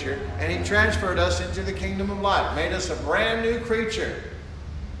 corrupted nature, and He transferred us into the kingdom of light, made us a brand new creature.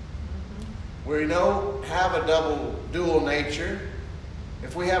 We don't have a dual nature.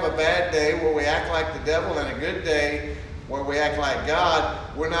 If we have a bad day where we act like the devil and a good day where we act like God,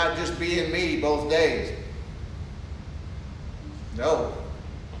 we're not just being me both days. No.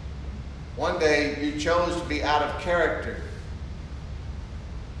 One day you chose to be out of character.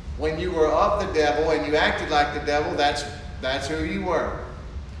 When you were of the devil and you acted like the devil, that's who you were.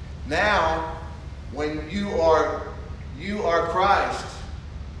 Now, when you are Christ,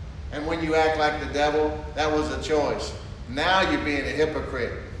 and when you act like the devil, that was a choice. Now you're being a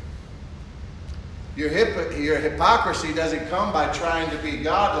hypocrite. Your hypocrisy doesn't come by trying to be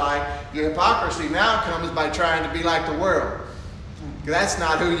godlike. Your hypocrisy now comes by trying to be like the world. That's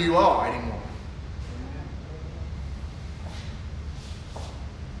not who you are anymore.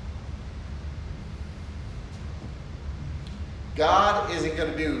 God isn't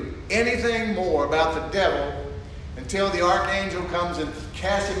going to do anything more about the devil until the archangel comes and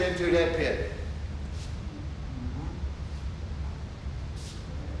casts him into that pit.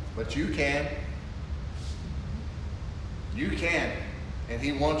 But you can. You can. And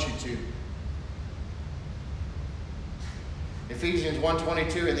He wants you to. Ephesians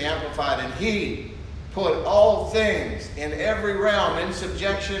 1:22 in the Amplified, "And He put all things in every realm in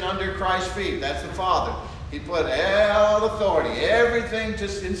subjection under Christ's feet." That's the Father. He put all authority, everything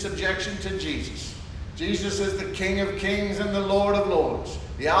in subjection to Jesus. Jesus is the King of Kings and the Lord of Lords,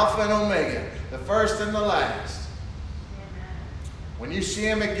 the Alpha and Omega, the first and the last. When you see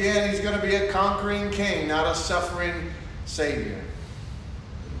him again, he's going to be a conquering king, not a suffering Savior.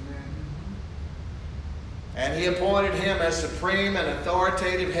 And he appointed him as supreme and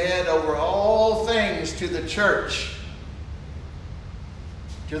authoritative head over all things to the church.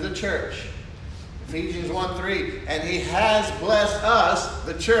 To the church. Ephesians 1:3. And he has blessed us,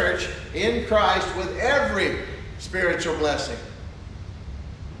 the church, in Christ with every spiritual blessing.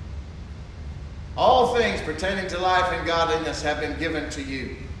 All things pertaining to life and godliness have been given to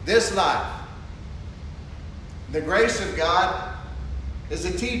you. This life. The grace of God is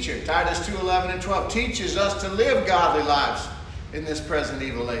a teacher. Titus 2:11 and 12 teaches us to live godly lives in this present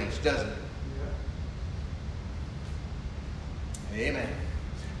evil age, doesn't it? Yeah. Amen.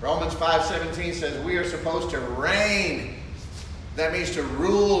 Romans 5:17 says we are supposed to reign. That means to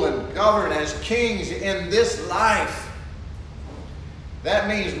rule and govern as kings in this life. That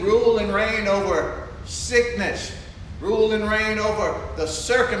means rule and reign over sickness. Rule and reign over the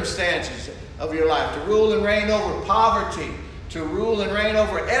circumstances of your life. To rule and reign over poverty. To rule and reign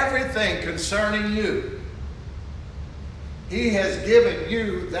over everything concerning you. He has given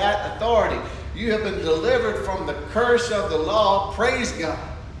you that authority. You have been delivered from the curse of the law. Praise God.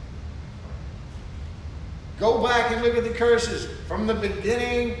 Go back and look at the curses. From the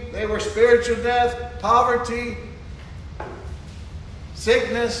beginning, they were spiritual death, poverty,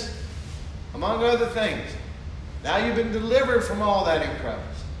 sickness, among other things. Now you've been delivered from all that in Christ.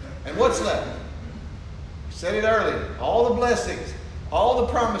 And what's left? I said it earlier. All the blessings, all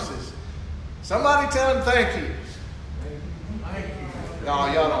the promises. Somebody tell him thank you. Thank you.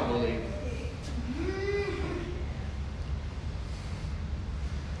 No, y'all don't believe it.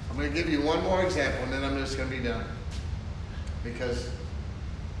 I'm going to give you one more example and then I'm just going to be done. Because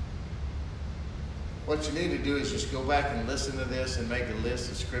what you need to do is just go back and listen to this and make a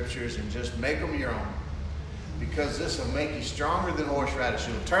list of scriptures and just make them your own. Because this will make you stronger than horseradish.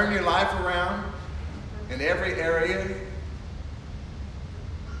 It will turn your life around in every area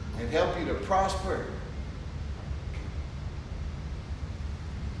and help you to prosper.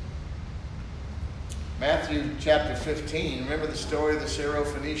 Matthew chapter 15. Remember the story of the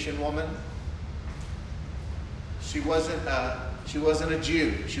Syrophoenician woman? She wasn't a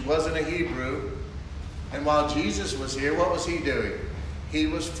Jew. She wasn't a Hebrew. And while Jesus was here, what was he doing? He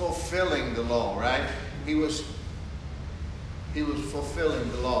was fulfilling the law, right? He was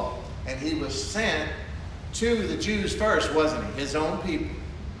fulfilling the law. And he was sent to the Jews first, wasn't he? His own people.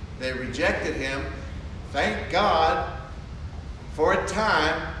 They rejected him. Thank God, for a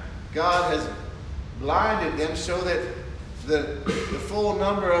time, God has blinded them so that the full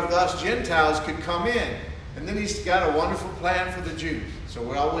number of us Gentiles could come in. And then he's got a wonderful plan for the Jews. So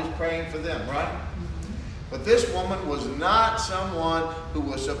we're always praying for them, right? But this woman was not someone who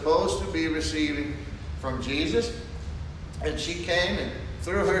was supposed to be receiving from Jesus. And she came and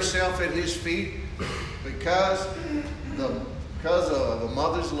threw herself at his feet because of a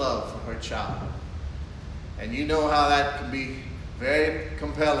mother's love for her child. And you know how that can be very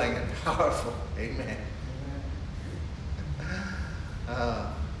compelling and powerful. Amen.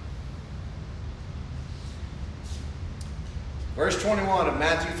 Verse 21 of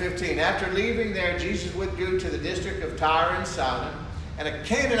Matthew 15. After leaving there, Jesus withdrew to the district of Tyre and Sidon, and a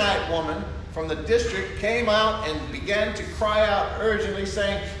Canaanite woman from the district came out and began to cry out urgently,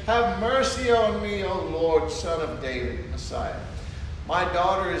 saying, "Have mercy on me, O Lord, Son of David, Messiah. My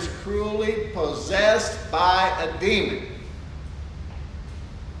daughter is cruelly possessed by a demon."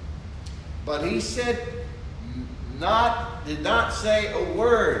 But he did not say a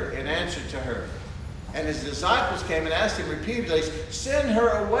word in answer to her. And his disciples came and asked him repeatedly, "Send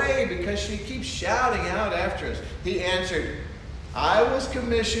her away because she keeps shouting out after us." He answered, "I was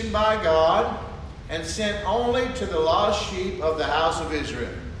commissioned by God and sent only to the lost sheep of the house of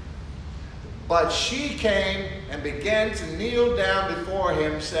Israel." But she came and began to kneel down before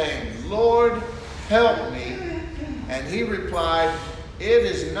him, saying, "Lord, help me." And he replied, "It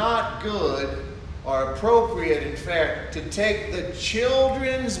is not good or appropriate and fair to take the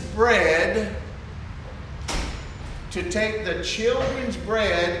children's bread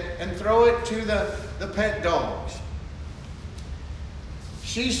and throw it to the pet dogs."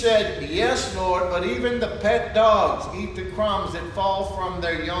 She said, "Yes, Lord, but even the pet dogs eat the crumbs that fall from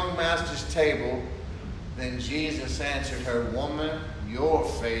their young master's table." Then Jesus answered her, "Woman, your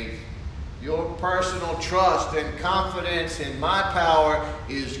faith, your personal trust and confidence in my power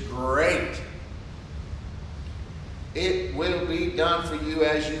is great. It will be done for you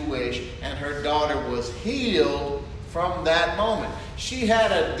as you wish." And her daughter was healed from that moment. She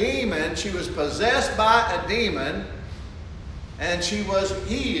had a demon. She was possessed by a demon, and she was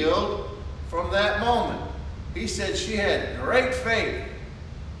healed from that moment. He said she had great faith.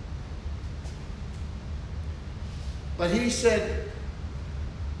 But he said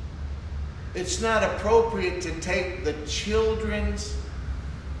it's not appropriate to take the children's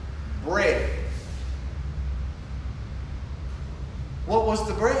bread. What was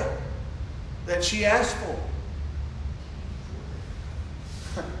the bread that she asked for?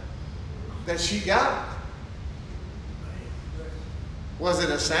 That she got? Was it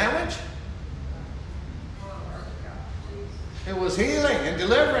a sandwich? It was healing and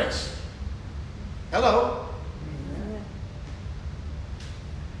deliverance. Hello?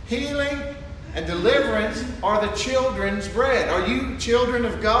 Healing and deliverance are the children's bread. Are you children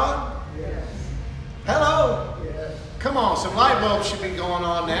of God? Yes. Hello? Yes. Come on, some light bulbs should be going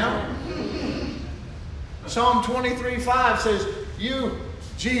on now. Psalm 23:5 says, you,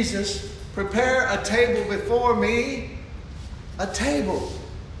 Jesus, prepare a table before me. A table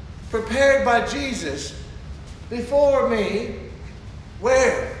prepared by Jesus before me.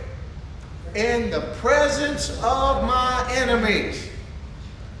 Where? In the presence of my enemies.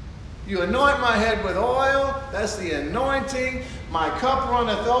 You anoint my head with oil. That's the anointing. My cup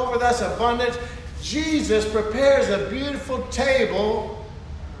runneth over. That's abundance. Jesus prepares a beautiful table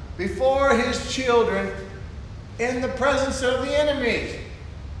before his children in the presence of the enemies.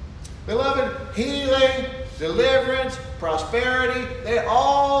 Beloved, healing, deliverance, prosperity, they're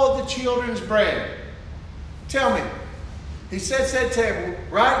all the children's bread. Tell me, he sets that table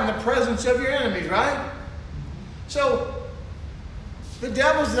right in the presence of your enemies, right? So, the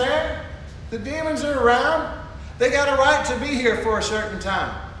devil's there. The demons are around. They got a right to be here for a certain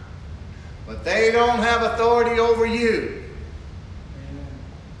time. But they don't have authority over you. Amen.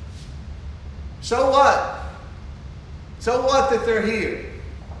 So what? So what that they're here?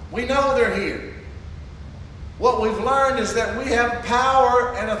 We know they're here. What we've learned is that we have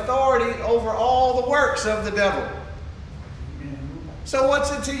power and authority over all the works of the devil. Amen. So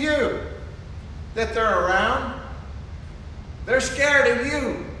what's it to you that they're around? They're scared of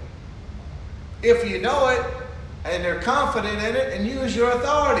you. If you know it and they're confident in it and use your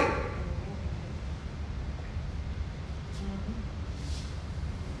authority.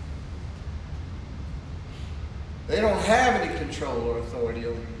 They don't have any control or authority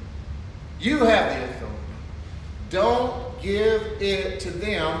over you. You have the authority. Don't give it to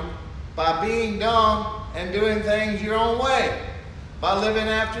them by being dumb and doing things your own way, by living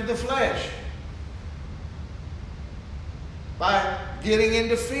after the flesh, by getting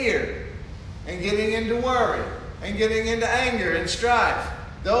into fear and getting into worry and getting into anger and strife.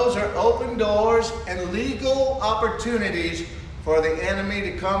 Those are open doors and legal opportunities for the enemy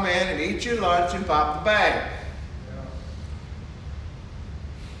to come in and eat your lunch and pop the bag.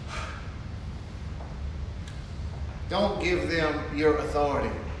 Don't give them your authority.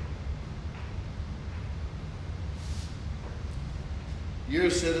 You're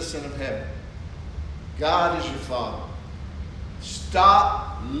a citizen of heaven. God is your Father.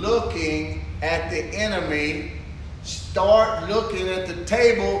 Stop looking at the enemy. Start looking at the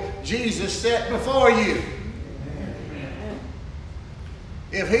table Jesus set before you. Amen.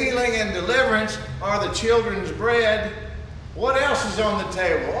 If healing and deliverance are the children's bread, what else is on the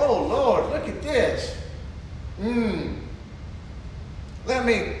table? Oh, Lord, look at this. Let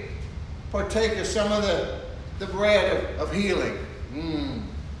me partake of some of the bread of healing.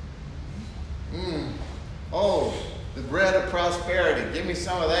 Oh, the bread of prosperity. Give me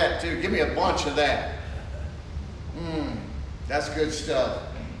some of that too. Give me a bunch of that. That's good stuff.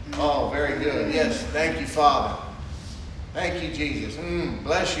 Oh, very good. Yes, thank you, Father. Thank you, Jesus.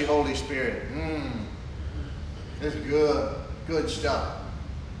 Bless you, Holy Spirit. This is good stuff.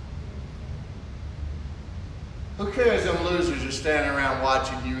 Who cares them losers are standing around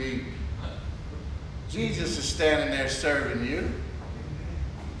watching you eat? Jesus is standing there serving you.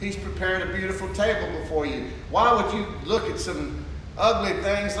 He's prepared a beautiful table before you. Why would you look at some ugly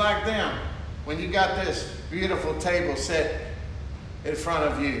things like them when you got this beautiful table set in front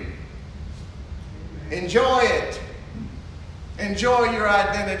of you? Enjoy it. Enjoy your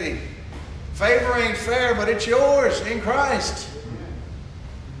identity. Favor ain't fair, but it's yours in Christ.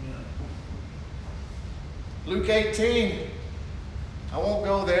 Luke 18. I won't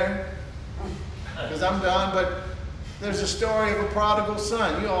go there because I'm done, but there's a story of a prodigal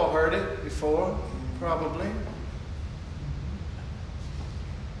son. You all heard it before, probably.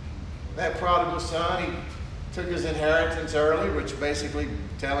 That prodigal son, he took his inheritance early, which basically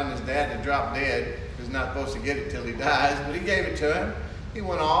telling his dad to drop dead. He's not supposed to get it till he dies, but he gave it to him. He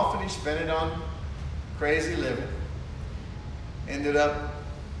went off and he spent it on crazy living. ended up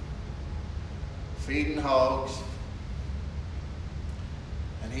feeding hogs.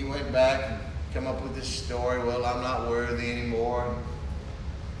 And he went back and come up with this story. Well, I'm not worthy anymore.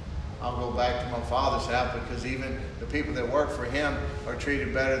 I'll go back to my father's house because even the people that work for him are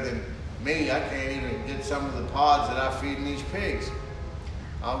treated better than me. I can't even get some of the pods that I feed in these pigs.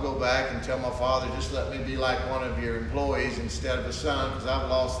 I'll go back and tell my father, just let me be like one of your employees instead of a son, because I've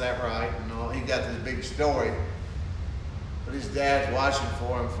lost that right. And all. He got this big story. But his dad's watching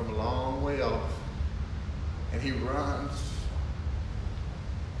for him from a long way off. And he runs,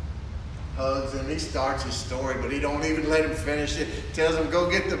 hugs him. He starts his story, but he don't even let him finish it. Tells him, go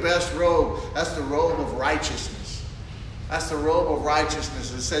get the best robe. That's the robe of righteousness. That's the robe of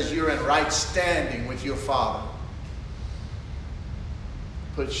righteousness. It says you're in right standing with your Father.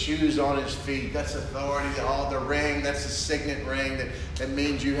 Put shoes on his feet. That's authority. The ring, that's a signet ring that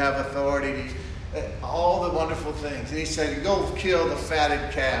means you have authority. All the wonderful things. And he said, go kill the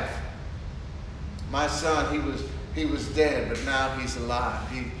fatted calf. My son, he was dead, but now he's alive.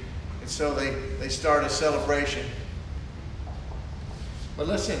 And so they start a celebration. But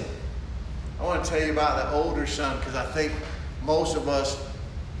listen, I want to tell you about the older son, because I think most of us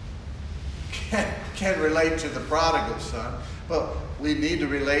can relate to the prodigal son. But we need to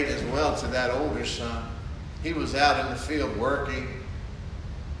relate as well to that older son. He was out in the field working.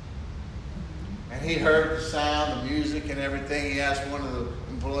 And he heard the sound, the music and everything. He asked one of the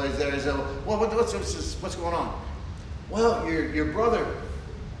employees there, he said, well, what's going on? Well, your brother,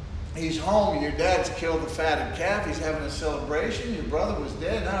 he's home, and your dad's killed the fatted calf. He's having a celebration. Your brother was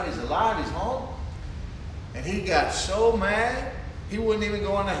dead. Now he's alive. He's home. And he got so mad, he wouldn't even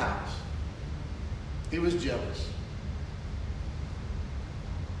go in the house. He was jealous.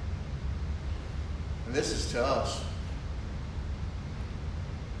 And this is to us.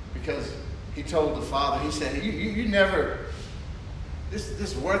 Because he told the father, he said, you never,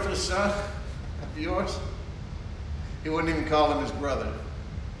 this worthless son of yours, he wouldn't even call him his brother.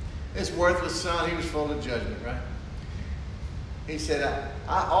 This worthless son, he was full of judgment, right? He said,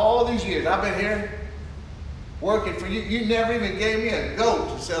 all these years I've been here working for you. You never even gave me a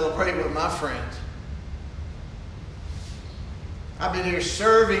goat to celebrate with my friends. I've been here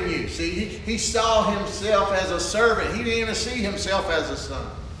serving you. See, he saw himself as a servant. He didn't even see himself as a son.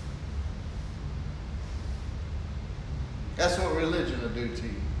 That's what religion will do to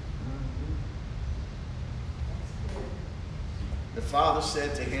you. The father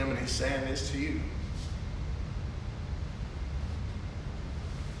said to him, and he's saying this to you,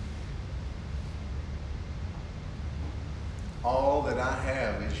 all that I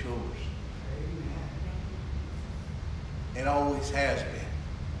have is yours. It always has been.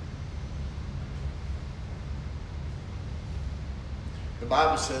 The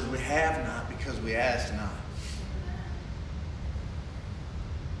Bible says we have not because we ask not.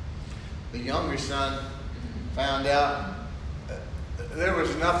 The younger son found out there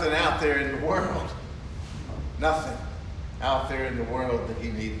was nothing out there in the world. Nothing out there in the world that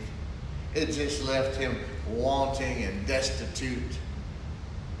he needed. It just left him wanting and destitute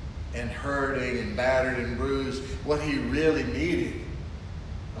and hurting and battered and bruised. What he really needed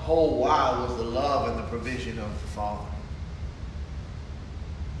the whole while was the love and the provision of the Father.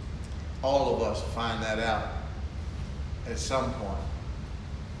 All of us find that out at some point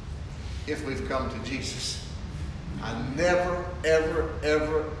if we've come to Jesus. I never, ever,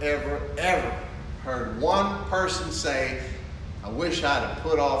 ever, ever, ever heard one person say, I wish I'd have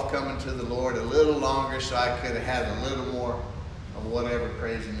put off coming to the Lord a little longer so I could have had a little more of whatever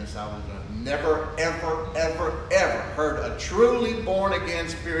craziness I was doing. Never, ever, ever, ever heard a truly born-again,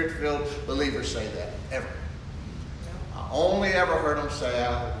 spirit-filled believer say that. Ever. I only ever heard them say,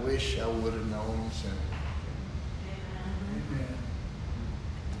 I wish I would have known sooner. Amen.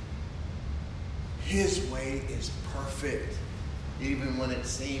 His way is perfect. Even when it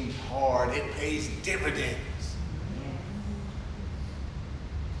seems hard, it pays dividends.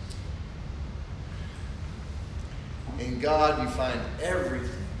 In God, you find everything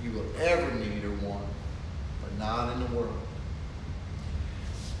you will ever need or want, but not in the world.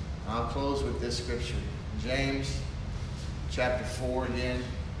 I'll close with this scripture. James chapter 4 again,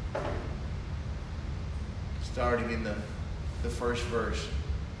 starting in the first verse.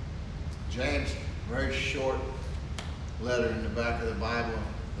 James, very short letter in the back of the Bible,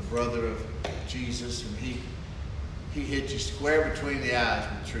 the brother of Jesus, and he hit you square between the eyes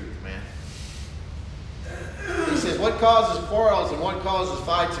with truth, man. He says, what causes quarrels and what causes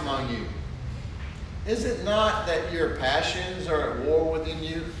fights among you? Is it not that your passions are at war within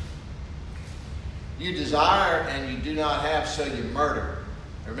you? You desire and you do not have, so you murder.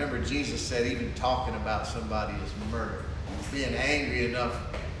 Remember, Jesus said even talking about somebody is murder. being angry enough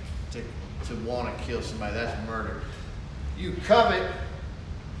to want to kill somebody. That's murder. You covet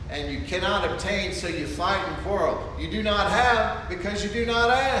and you cannot obtain, so you fight and quarrel. You do not have because you do not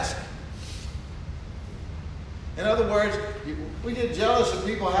ask. In other words, we get jealous of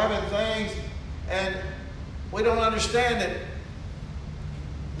people having things and we don't understand it.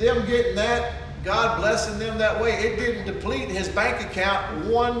 Them getting that, God blessing them that way, it didn't deplete his bank account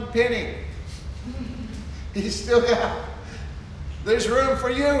one penny. He's still got, there's room for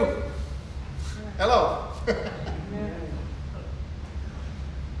you. Hello.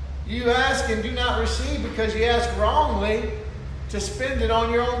 You ask and do not receive because you ask wrongly to spend it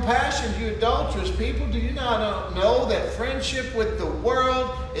on your own passions. You adulterous people, do you not know that friendship with the world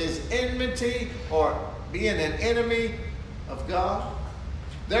is enmity or being an enemy of God?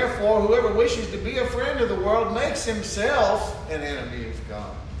 Therefore, whoever wishes to be a friend of the world makes himself an enemy of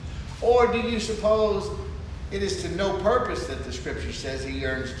God. Or do you suppose it is to no purpose that the Scripture says he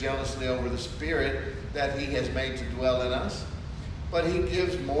yearns jealously over the Spirit that he has made to dwell in us? But he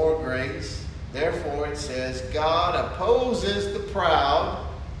gives more grace. Therefore it says, God opposes the proud,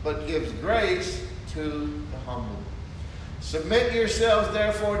 but gives grace to the humble. Submit yourselves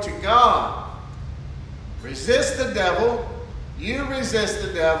therefore to God. Resist the devil. You resist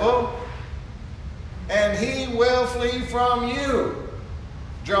the devil, and he will flee from you.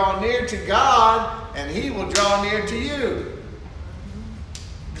 Draw near to God, and he will draw near to you.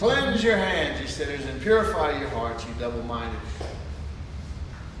 Cleanse your hands, you sinners, and purify your hearts, you double-minded.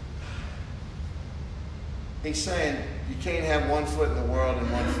 He's saying you can't have one foot in the world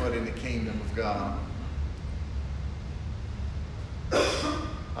and one foot in the kingdom of God.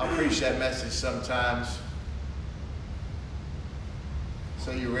 I'll preach that message sometimes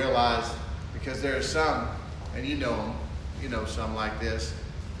so you realize, because there are some, and you know them, you know some like this.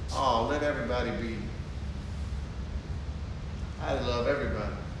 Oh, let everybody be. I love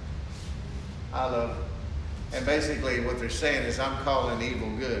everybody. I love, and basically what they're saying is I'm calling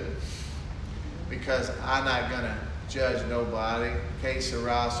evil good. Because I'm not going to judge nobody. Que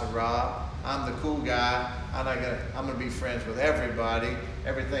sera, sera. I'm the cool guy. I'm going to be friends with everybody.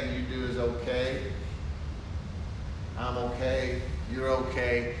 Everything you do is okay. I'm okay. You're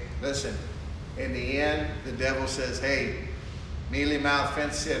okay. Listen, in the end, the devil says, hey, mealy-mouthed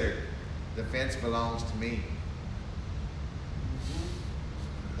fence sitter, the fence belongs to me.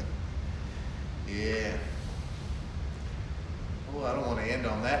 Yeah. Oh, I don't want to end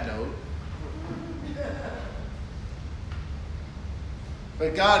on that note.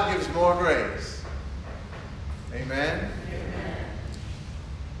 But God gives more grace. Amen? Amen.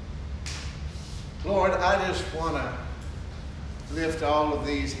 Lord, I just want to lift all of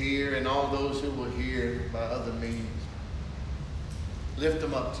these here and all those who will hear by other means. Lift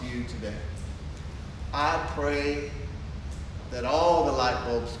them up to you today. I pray that all the light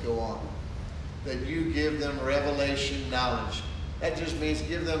bulbs go on. That you give them revelation knowledge. That just means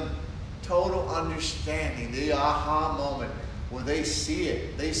give them total understanding, the aha moment where they see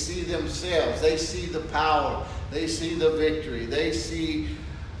it. They see themselves. They see the power. They see the victory. They see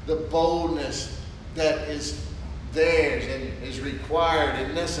the boldness that is theirs and is required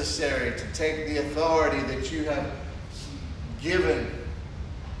and necessary to take the authority that you have given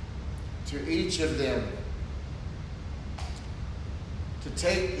to each of them. To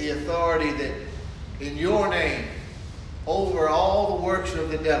take the authority that in your name over all the works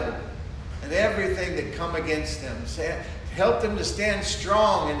of the devil and everything that come against them. Help them to stand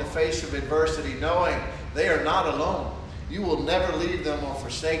strong in the face of adversity, knowing they are not alone. You will never leave them or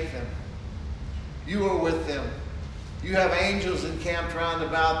forsake them. You are with them. You have angels encamped round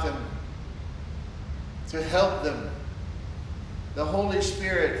about them to help them. The Holy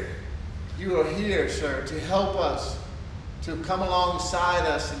Spirit, you are here, sir, to help us, to come alongside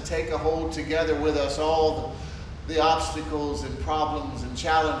us and take a hold together with us all the obstacles and problems and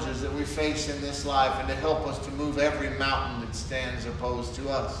challenges that we face in this life, and to help us to move every mountain that stands opposed to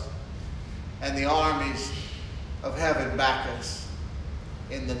us. And the armies of heaven back us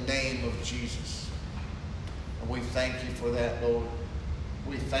in the name of Jesus. And we thank you for that, Lord.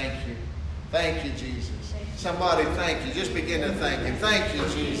 We thank you. Thank you, Jesus. Somebody thank you. Just begin to thank him. Thank you,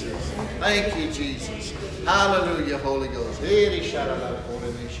 Jesus. Thank you, Jesus. Hallelujah, Holy Ghost.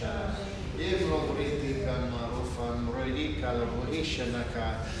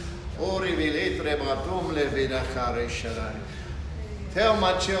 Tell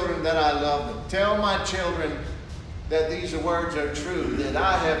my children that I love them. Tell my children that these words are true, that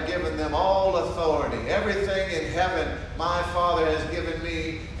I have given them all authority. Everything in heaven my Father has given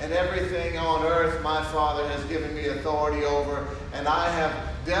me, and everything on earth my Father has given me authority over, and I have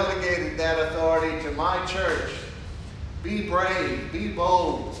delegated that authority to my church, Be brave. Be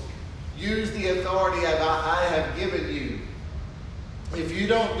bold. Use the authority I have given you. If you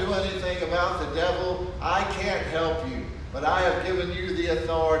don't do anything about the devil, I can't help you. But I have given you the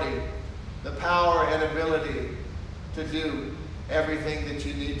authority, the power and ability to do everything that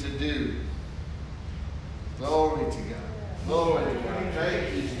you need to do. Glory to God. Glory to God.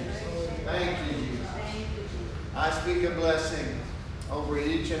 Thank you, Jesus. Thank you, Jesus. I speak a blessing over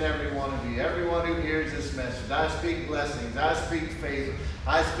each and every one of you. Everyone who hears this message. I speak blessings. I speak favor.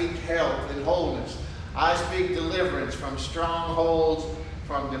 I speak health and wholeness. I speak deliverance from strongholds,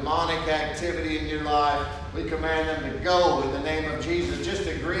 from demonic activity in your life. We command them to go in the name of Jesus. Just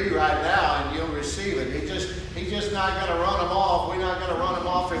agree right now and you'll receive it. He's just not going to run them off. We're not going to run them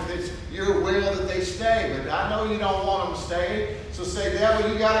off if it's your will that they stay. But I know you don't want them to stay. So say,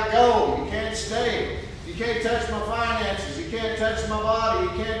 devil, you got to go. You can't stay. You can't touch my finances. You can't touch my body.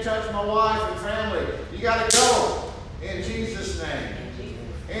 You can't touch my wife and family. You got to go in Jesus' name.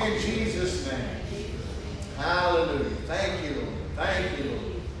 In Jesus' name. Hallelujah. Thank you, Lord. Thank you, Lord.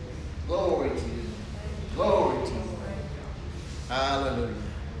 Glory to you. Glory to you. Hallelujah.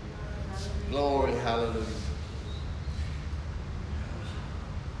 Glory, hallelujah.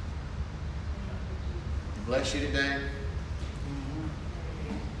 Bless you today.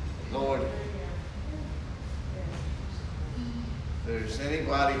 Lord, if there's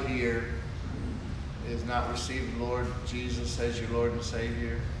anybody here that has not received the Lord Jesus as your Lord and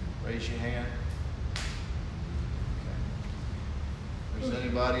Savior, raise your hand. If there's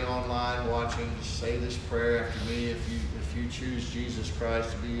anybody online watching, just say this prayer after me. If you choose Jesus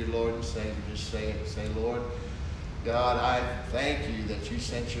Christ to be your Lord and Savior, just say it. Say, Lord God, I thank you that you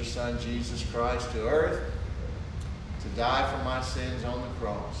sent your Son Jesus Christ to earth to die for my sins on the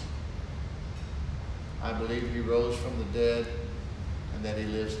cross. I believe he rose from the dead and that he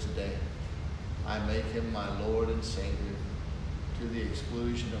lives today. I make him my Lord and Savior to the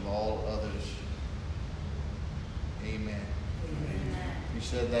exclusion of all others. Amen. If you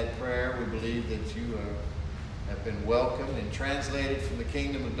said that prayer, we believe that you have been welcomed and translated from the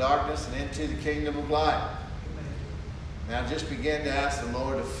kingdom of darkness and into the kingdom of light. Now just begin to ask the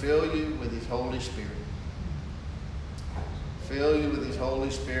Lord to fill you with his Holy Spirit. Fill you with his Holy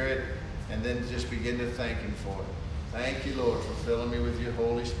Spirit, and then just begin to thank him for it. Thank you, Lord, for filling me with your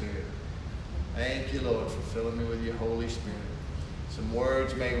Holy Spirit. Thank you, Lord, for filling me with your Holy Spirit. Some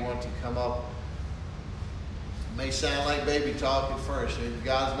words may want to come up. It may sound like baby talk at first.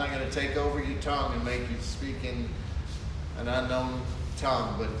 God's not going to take over your tongue and make you speak in an unknown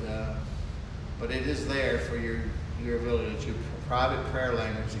tongue, but it is there for your ability. It's your private prayer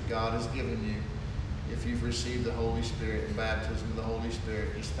language that God has given you. If you've received the Holy Spirit and baptism of the Holy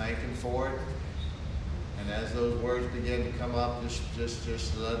Spirit, just thank him for it. And as those words begin to come up, just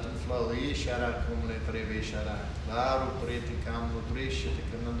let them flow.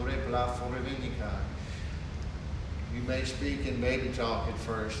 You may speak in baby talk at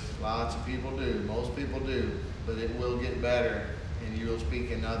first. Lots of people do. Most people do. But it will get better. And you will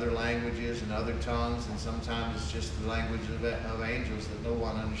speak in other languages and other tongues. And sometimes it's just the language of angels that no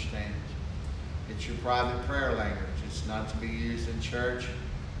one understands. It's your private prayer language. It's not to be used in church.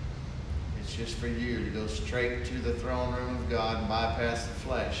 It's just for you to go straight to the throne room of God and bypass the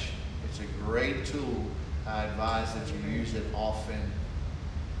flesh. It's a great tool. I advise that you use it often.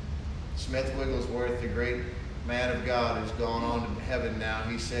 Smith Wigglesworth, the great man of God, has gone on to heaven now.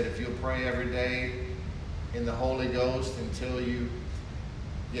 He said, if you'll pray every day in the Holy Ghost until you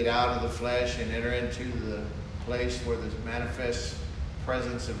get out of the flesh and enter into the place where the manifest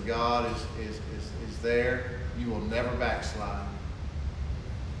presence of God is there, you will never backslide.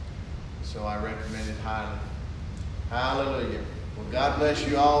 So I recommend it highly. Hallelujah. Well, God bless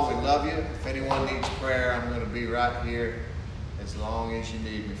you all. We love you. If anyone needs prayer, I'm going to be right here as long as you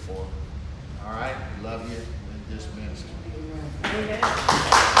need me for. All right? We love you. And dismissed.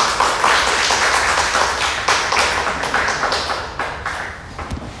 Amen.